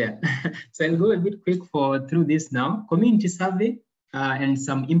 almost there. So I'll go a bit quick through this now. Community survey and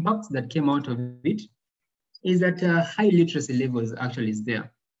some impacts that came out of it is that high literacy levels actually is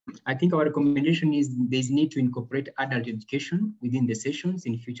there. I think our recommendation is there's need to incorporate adult education within the sessions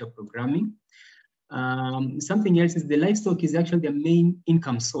in future programming. Something else is the livestock is actually the main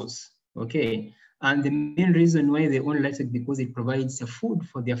income source. Okay. And the main reason why they own livestock is because it provides food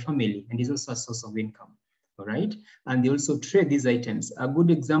for their family and is also a source of income. All right. And they also trade these items. A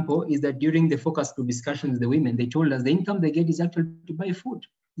good example is that during the focus group discussions with the women, they told us the income they get is actually to buy food.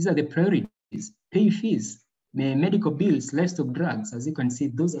 These are the priorities: pay fees, medical bills, livestock, drugs. As you can see,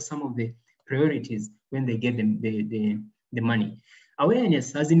 those are some of the priorities when they get the money.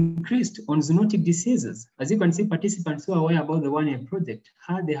 Awareness has increased on zoonotic diseases. As you can see, participants who are aware about the 1 Year project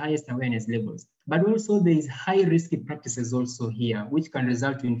had the highest awareness levels. But also there is high risky practices also here, which can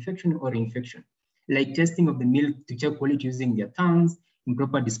result in infection or infection, like testing of the milk to check quality using their tongues,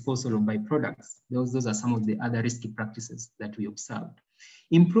 improper disposal of byproducts. Those are some of the other risky practices that we observed.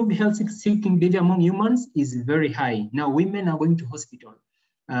 Improved health-seeking behavior among humans is very high. Now, women are going to hospital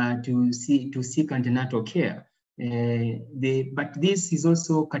to seek antenatal care. But this is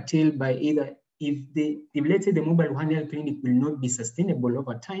also curtailed by either, if let's say the mobile 1 Health clinic will not be sustainable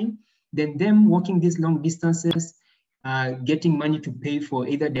over time, then them walking these long distances, getting money to pay for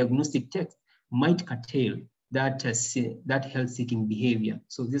either diagnostic tests might curtail that health-seeking behavior.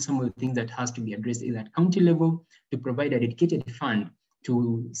 So these are some of the things that has to be addressed either at county level to provide a dedicated fund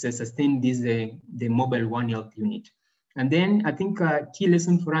to sustain this the mobile 1 Health unit. And then I think a key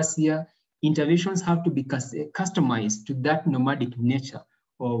lesson for us here, interventions have to be customized to that nomadic nature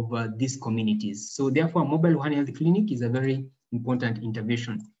of these communities. So therefore, mobile 1 Health clinic is a very important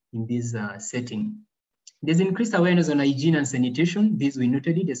intervention in this setting. There's increased awareness on hygiene and sanitation. This we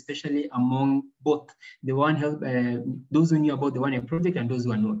noted it, especially among both the 1 Health, those who knew about the 1 Health project and those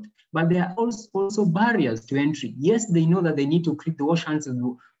who are not. But there are also barriers to entry. Yes, they know that they need to clean the wash hands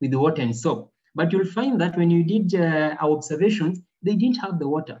with the water and soap. But you'll find that when you did our observations, they didn't have the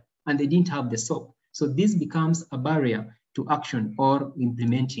water and they didn't have the soap. So this becomes a barrier to action or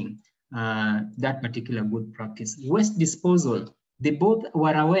implementing that particular good practice. Waste disposal. They both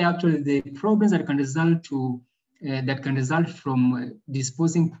were aware actually the problems that can result from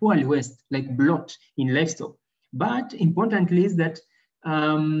disposing poorly waste, like bloat in livestock. But importantly is that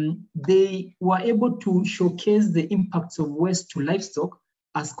they were able to showcase the impacts of waste to livestock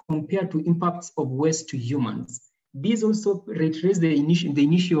as compared to impacts of waste to humans. This also reiterates the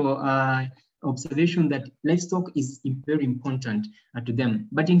initial observation that livestock is very important to them.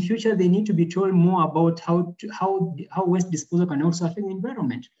 But in future, they need to be told more about how waste disposal can also affect the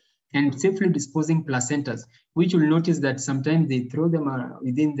environment and safely disposing placentas, which you'll notice that sometimes they throw them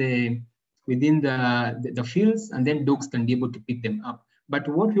within the fields and then dogs can be able to pick them up. But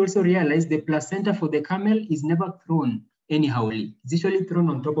what we also realize, the placenta for the camel is never thrown anyhowly. It's usually thrown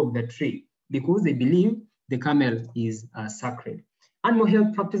on top of the tree because they believe the camel is sacred. Animal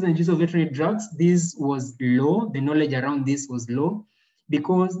health practice and use of veterinary drugs, this was low. The knowledge around this was low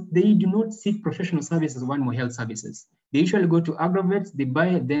because they do not seek professional services of animal health services. They usually go to agrovets, they buy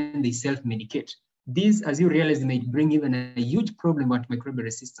it, then they self-medicate. This, as you realize, may bring even a huge problem about microbial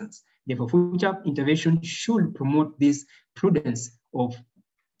resistance. Therefore, future intervention should promote this prudence of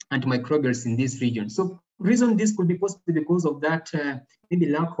antimicrobials in this region. So reason this could be possible because of that maybe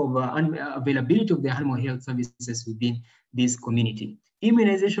lack of availability of the animal health services within this community.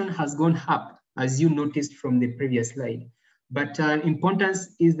 Immunization has gone up, as you noticed from the previous slide. But importance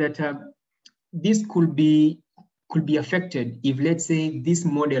is that this could be affected if, let's say, this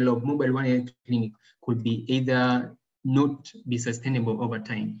model of mobile 1 Health clinic could be either not be sustainable over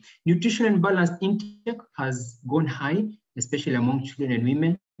time. Nutrition and balanced intake has gone high, especially among children and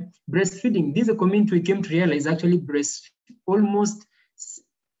women. Breastfeeding, this is a community we came to realize actually almost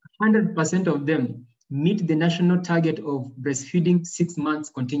 100% of them meet the national target of breastfeeding 6 months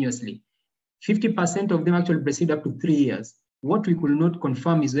continuously. 50% of them actually breastfeed up to 3 years. What we could not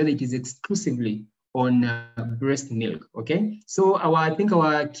confirm is whether it is exclusively on breast milk, okay? So I think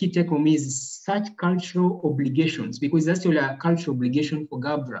our key take home is such cultural obligations, because that's actually a cultural obligation for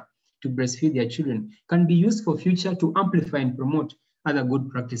Gabra to breastfeed their children, can be used for future to amplify and promote other good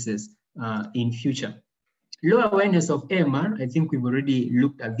practices in future. Low awareness of AMR, I think we've already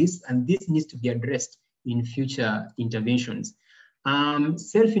looked at this, and this needs to be addressed in future interventions.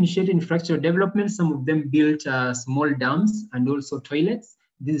 Self-initiated infrastructure development, some of them built small dams and also toilets.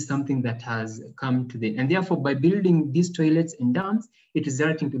 This is something that has come to the, and therefore by building these toilets and dams, it is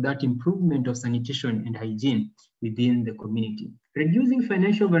resulting to that improvement of sanitation and hygiene within the community. Reducing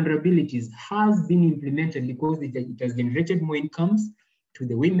financial vulnerabilities has been implemented because it has generated more incomes to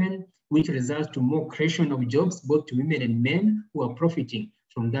the women, which results to more creation of jobs, both to women and men who are profiting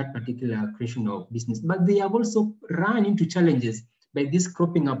from that particular creation of business. But they have also run into challenges by this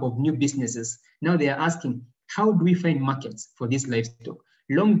cropping up of new businesses. Now they are asking, how do we find markets for this livestock?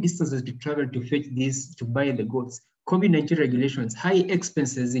 Long distances to travel to fetch this, to buy the goats COVID-19 regulations, high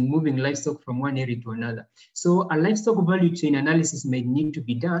expenses in moving livestock from one area to another. So a livestock value chain analysis may need to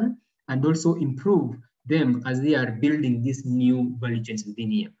be done and also improve them as they are building these new value chains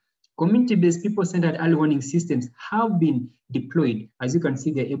within here. Community-based people-centered early warning systems have been deployed. As you can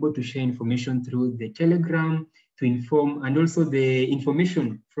see, they're able to share information through the Telegram to inform, and also the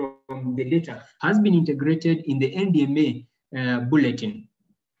information from the data has been integrated in the NDMA bulletin,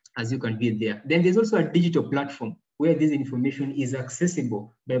 as you can view there. Then there's also a digital platform where this information is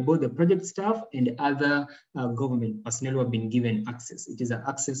accessible by both the project staff and other government personnel who have been given access. It is an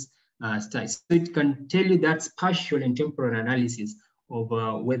access style. So it can tell you that spatial and temporal analysis of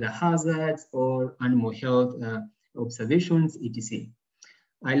weather hazards or animal health observations, etc.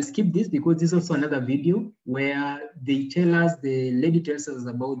 I'll skip this because this is also another video where they tell us, the lady tells us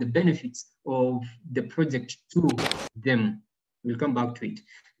about the benefits of the project to them. We'll come back to it.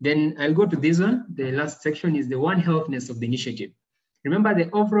 Then I'll go to this one. The last section is the One Healthness of the initiative. Remember the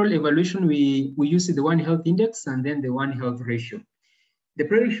overall evaluation, we used the One Health Index and then the One Health ratio. The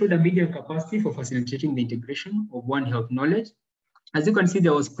project showed a medium capacity for facilitating the integration of One Health knowledge. As you can see,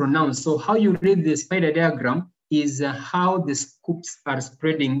 there was pronounced. So how you read the spider diagram is how the scoops are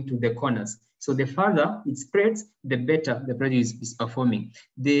spreading to the corners. So the further it spreads, the better the project is performing.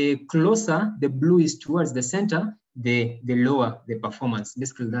 The closer the blue is towards the center, the lower the performance.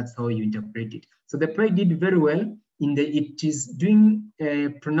 Basically, that's how you interpret it. So the project did very well. It is doing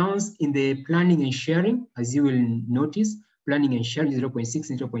pronounced in the planning and sharing, as you will notice. Planning and sharing 0.6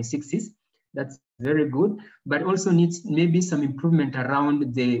 and 0.66. That's very good, but also needs maybe some improvement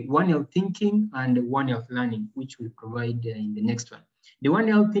around the One Health thinking and One Health learning, which we'll provide in the next one. The One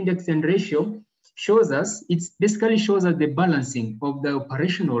Health index and ratio shows us, it basically shows us the balancing of the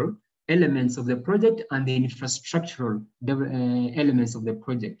operational elements of the project and the infrastructural elements of the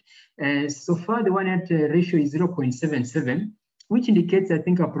project. So far, the One Health ratio is 0.77, which indicates, I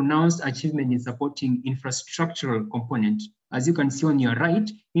think, a pronounced achievement in supporting infrastructural component. As you can see on your right,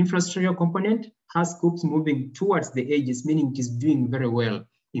 infrastructural component has scopes moving towards the edges, meaning it is doing very well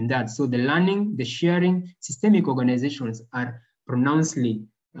in that. So the learning, the sharing, systemic organizations are pronouncedly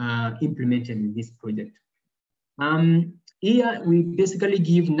implemented in this project. Here we basically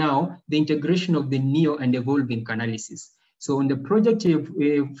give now the integration of the neo and evolving analysis. So on the project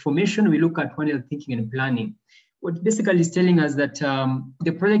formation, we look at One Health thinking and planning. What basically is telling us that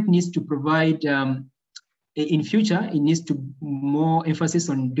the project needs to provide, in future, it needs to more emphasis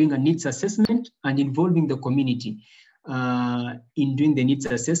on doing a needs assessment and involving the community in doing the needs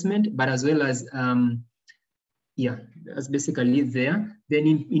assessment, but as well as, yeah, that's basically there. Then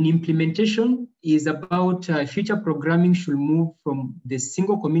in implementation is about future programming should move from the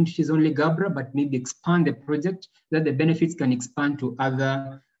single communities only Gabra, but maybe expand the project so that the benefits can expand to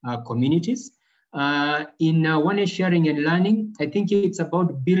other communities. In One Health sharing and learning, I think it's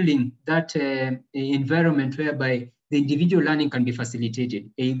about building that environment whereby the individual learning can be facilitated,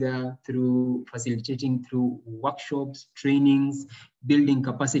 either through facilitating through workshops, trainings, building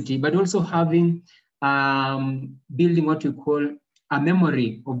capacity, but also having building what we call a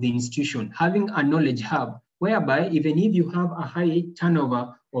memory of the institution, having a knowledge hub, whereby even if you have a high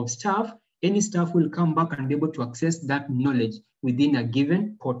turnover of staff, any staff will come back and be able to access that knowledge within a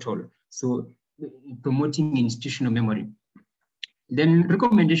given portal. So promoting institutional memory. Then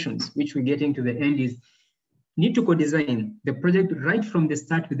recommendations, which we're getting to the end, is need to co-design the project right from the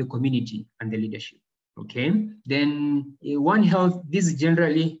start with the community and the leadership. Okay, then One Health, this is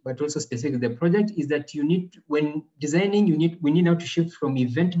generally, but also specific to the project, is that you need, when designing, we need now to shift from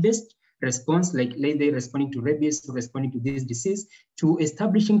event-based response, like they responding to rabies, or responding to this disease, to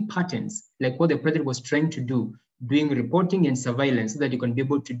establishing patterns, like what the project was trying to do, doing reporting and surveillance, so that you can be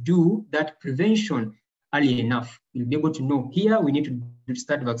able to do that prevention early enough. You'll be able to know, here we need to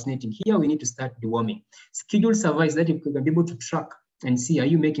start vaccinating, here we need to start deworming. Schedule surveys that you can be able to track and see, are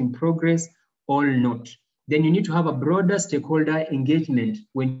you making progress or not? Then you need to have a broader stakeholder engagement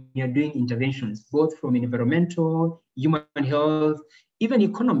when you're doing interventions, both from environmental, human health, even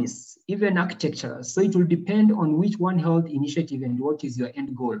economists, even architecture. So it will depend on which One Health initiative and what is your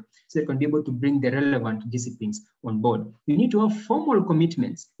end goal, so you can be able to bring the relevant disciplines on board. You need to have formal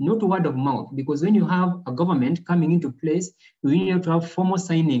commitments, not word of mouth, because when you have a government coming into place, you need to have formal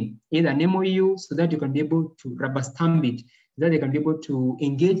signing, either an MOU, so that you can be able to rubber stamp it, that they can be able to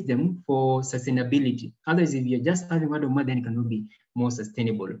engage them for sustainability. Otherwise, if you're just having word of mouth, then it cannot be more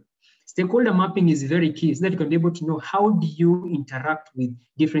sustainable. Stakeholder mapping is very key, so that you can be able to know how do you interact with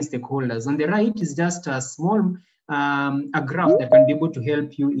different stakeholders. On the right is just a small a graph that can be able to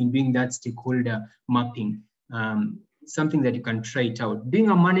help you in doing that stakeholder mapping. Something that you can try it out. Doing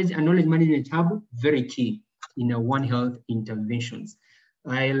a knowledge management hub, very key. in a One Health interventions.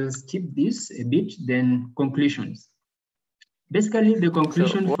 I'll skip this a bit, then conclusions. Basically, the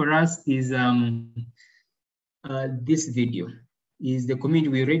conclusion for us is this video. Is the community,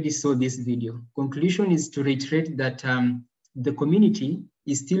 we already saw this video. Conclusion is to reiterate that the community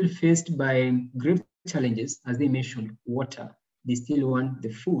is still faced by great challenges, as they mentioned, water. They still want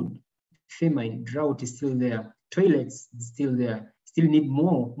the food. Famine, drought is still there. Toilets is still there. Still need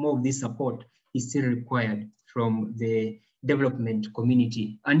more of this support is still required from the development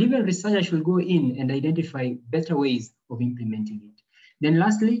community. And even researchers will go in and identify better ways of implementing it. Then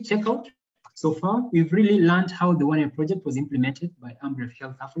lastly, check out. So far, we've really learned how the One Health project was implemented by Amref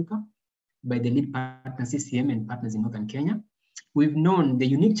Health Africa, by the lead partner CCM and partners in Northern Kenya. We've known the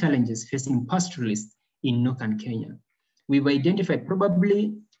unique challenges facing pastoralists in Northern Kenya. We've identified,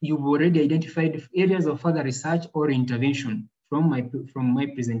 probably you've already identified areas of further research or intervention from my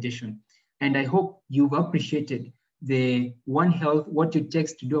presentation. And I hope you've appreciated the One Health, what it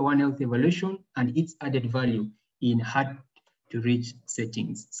takes to do a One Health evaluation and its added value in hard to reach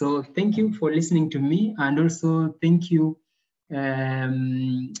settings. So thank you for listening to me, and also thank you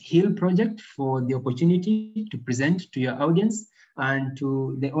HEAL Project for the opportunity to present to your audience, and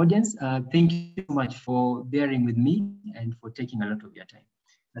to the audience, thank you so much for bearing with me and for taking a lot of your time.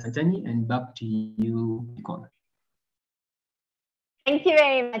 Asanteni, and back to you, Nicole. Thank you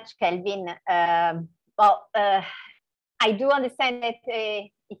very much, Kelvin. I do understand that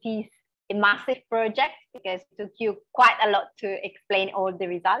it is a massive project because it took you quite a lot to explain all the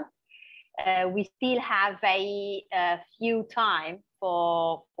results. We still have a few time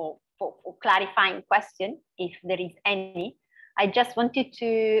for clarifying questions, if there is any. I just wanted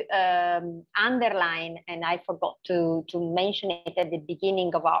to underline, and I forgot to mention it at the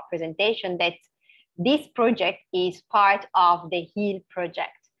beginning of our presentation, that this project is part of the HEAL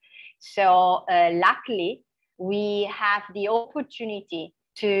project. So luckily, we have the opportunity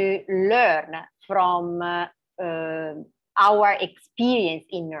to learn from our experience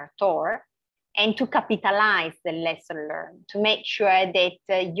in NERTOR and to capitalize the lesson learned, to make sure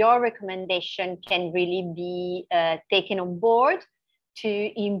that your recommendation can really be taken on board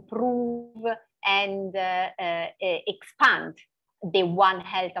to improve and expand the One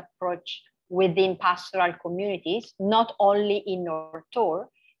Health approach within pastoral communities, not only in NERTOR,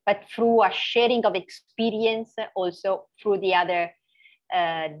 but through a sharing of experience, also through the other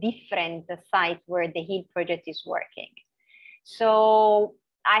different sites where the HEAL project is working. So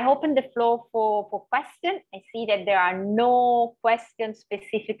I open the floor for questions. I see that there are no questions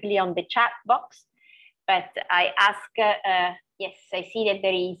specifically on the chat box, but I ask, yes, I see that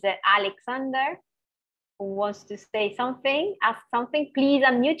there is Alexander who wants to say something, ask something. Please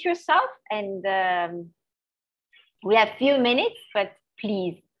unmute yourself, and we have a few minutes, but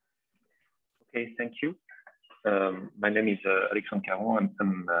please. Okay, thank you. My name is Alexandre Caron.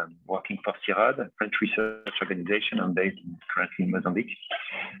 I'm working for CIRAD, a French research organization. I'm based currently in Mozambique.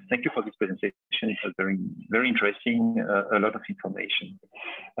 Thank you for this presentation. It was very, very interesting, a lot of information.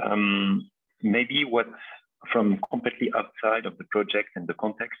 Maybe what, from completely outside of the project and the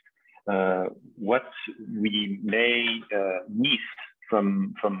context, what we may miss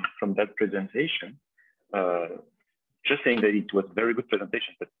from that presentation, just saying that it was a very good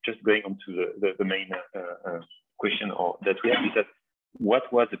presentation, but just going on to the main question that we have is that what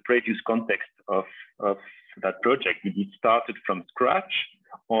was the previous context of that project? Did it started from scratch,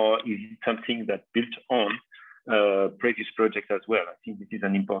 or is it something that built on previous projects as well? I think this is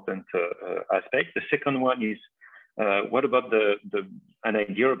an important aspect. The second one is, what about an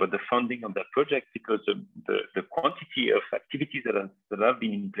idea about the funding of that project? Because the quantity of activities that have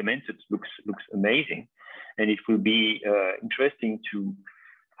been implemented looks amazing. And it will be interesting to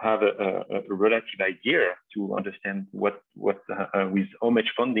have a relative idea to understand with how much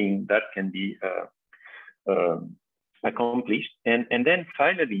funding that can be accomplished. And then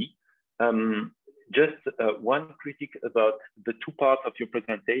finally, just one critique about the two parts of your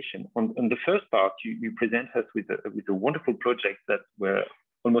presentation. On the first part, you present us with a wonderful project that where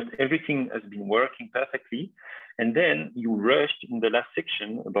almost everything has been working perfectly. And then you rushed in the last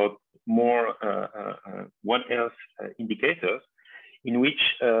section about more One Health indicators, in which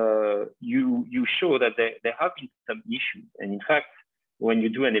you show that there have been some issues. And in fact, when you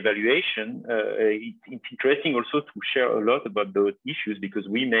do an evaluation, it's interesting also to share a lot about those issues, because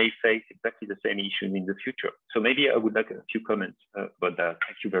we may face exactly the same issue in the future. So maybe I would like a few comments about that.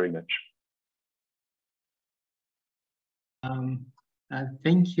 Thank you very much.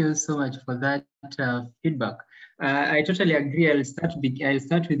 Thank you so much for that feedback. I totally agree. I'll start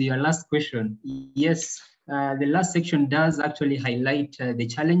with your last question. Yes, the last section does actually highlight the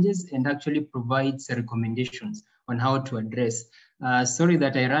challenges and actually provides recommendations on how to address. Sorry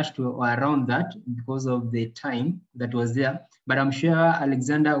that I rushed around that because of the time that was there, but I'm sure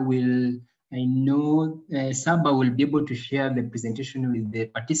Alexander will, I know Saba will be able to share the presentation with the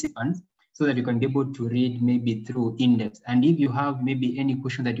participants so that you can be able to read maybe through index. And if you have maybe any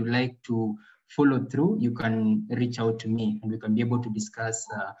question that you'd like to follow through, you can reach out to me and we can be able to discuss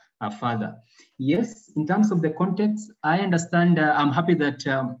further. Yes, in terms of the context, I understand, I'm happy that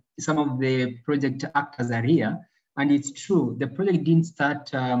some of the project actors are here. And it's true, the project didn't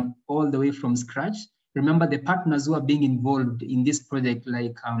start all the way from scratch. Remember, the partners who are being involved in this project,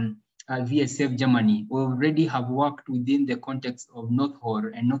 like VSF Germany, already have worked within the context of North Horr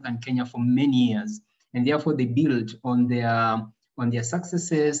and Northern Kenya for many years. And therefore, they build on their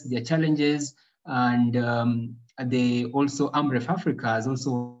successes, their challenges, and they also, Amref Africa has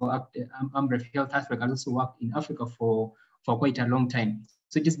also worked, Amref Health Africa has also worked in Africa for quite a long time.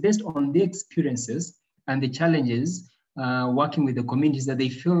 So it is based on their experiences and the challenges working with the communities that they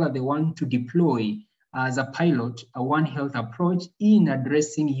feel that they want to deploy as a pilot, a One Health approach in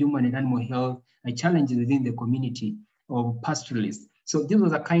addressing human and animal health challenges within the community of pastoralists. So this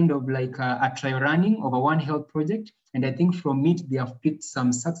was a kind of like a trial running of a One Health project. And I think from it, they have picked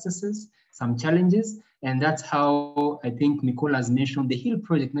some successes, some challenges. And that's how I think Nicole has mentioned the HEAL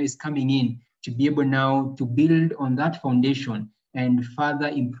project now is coming in to be able now to build on that foundation and further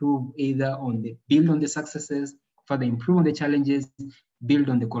improve either on the, build on the successes, further improve on the challenges, build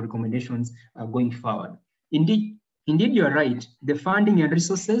on the core recommendations going forward. Indeed, you're right. The funding and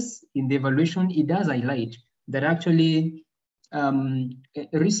resources in the evaluation, it does highlight that actually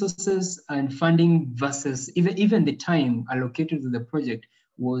resources and funding versus even the time allocated to the project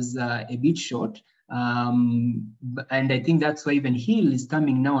was a bit short. And I think that's why even HEAL is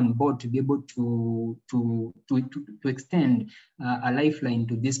coming now on board to be able to extend a lifeline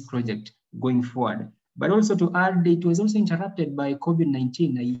to this project going forward. But also to add, it was also interrupted by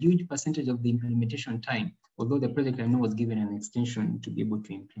COVID-19, a huge percentage of the implementation time, although the project I know was given an extension to be able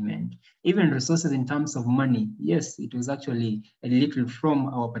to implement. Even resources in terms of money, yes, it was actually a little from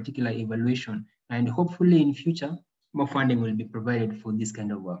our particular evaluation. And hopefully in future, more funding will be provided for this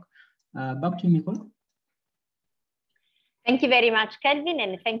kind of work. Back to you, Nicole. Thank you very much, Kelvin,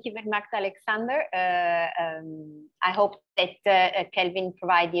 and thank you very much, Alexander. I hope that Kelvin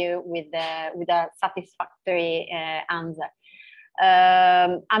provide you with a satisfactory answer.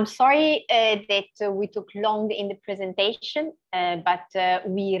 I'm sorry that we took long in the presentation, but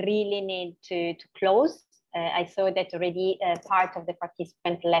we really need to close. I saw that already part of the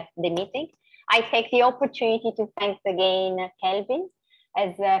participants left the meeting. I take the opportunity to thank again Kelvin.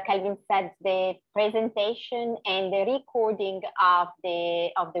 As Kelvin said, the presentation and the recording of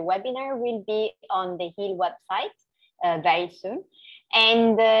the webinar will be on the HEAL website very soon,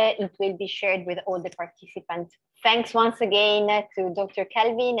 and it will be shared with all the participants. Thanks once again to Dr.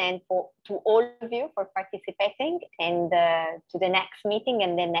 Kelvin and to all of you for participating, and to the next meeting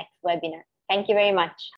and the next webinar. Thank you very much.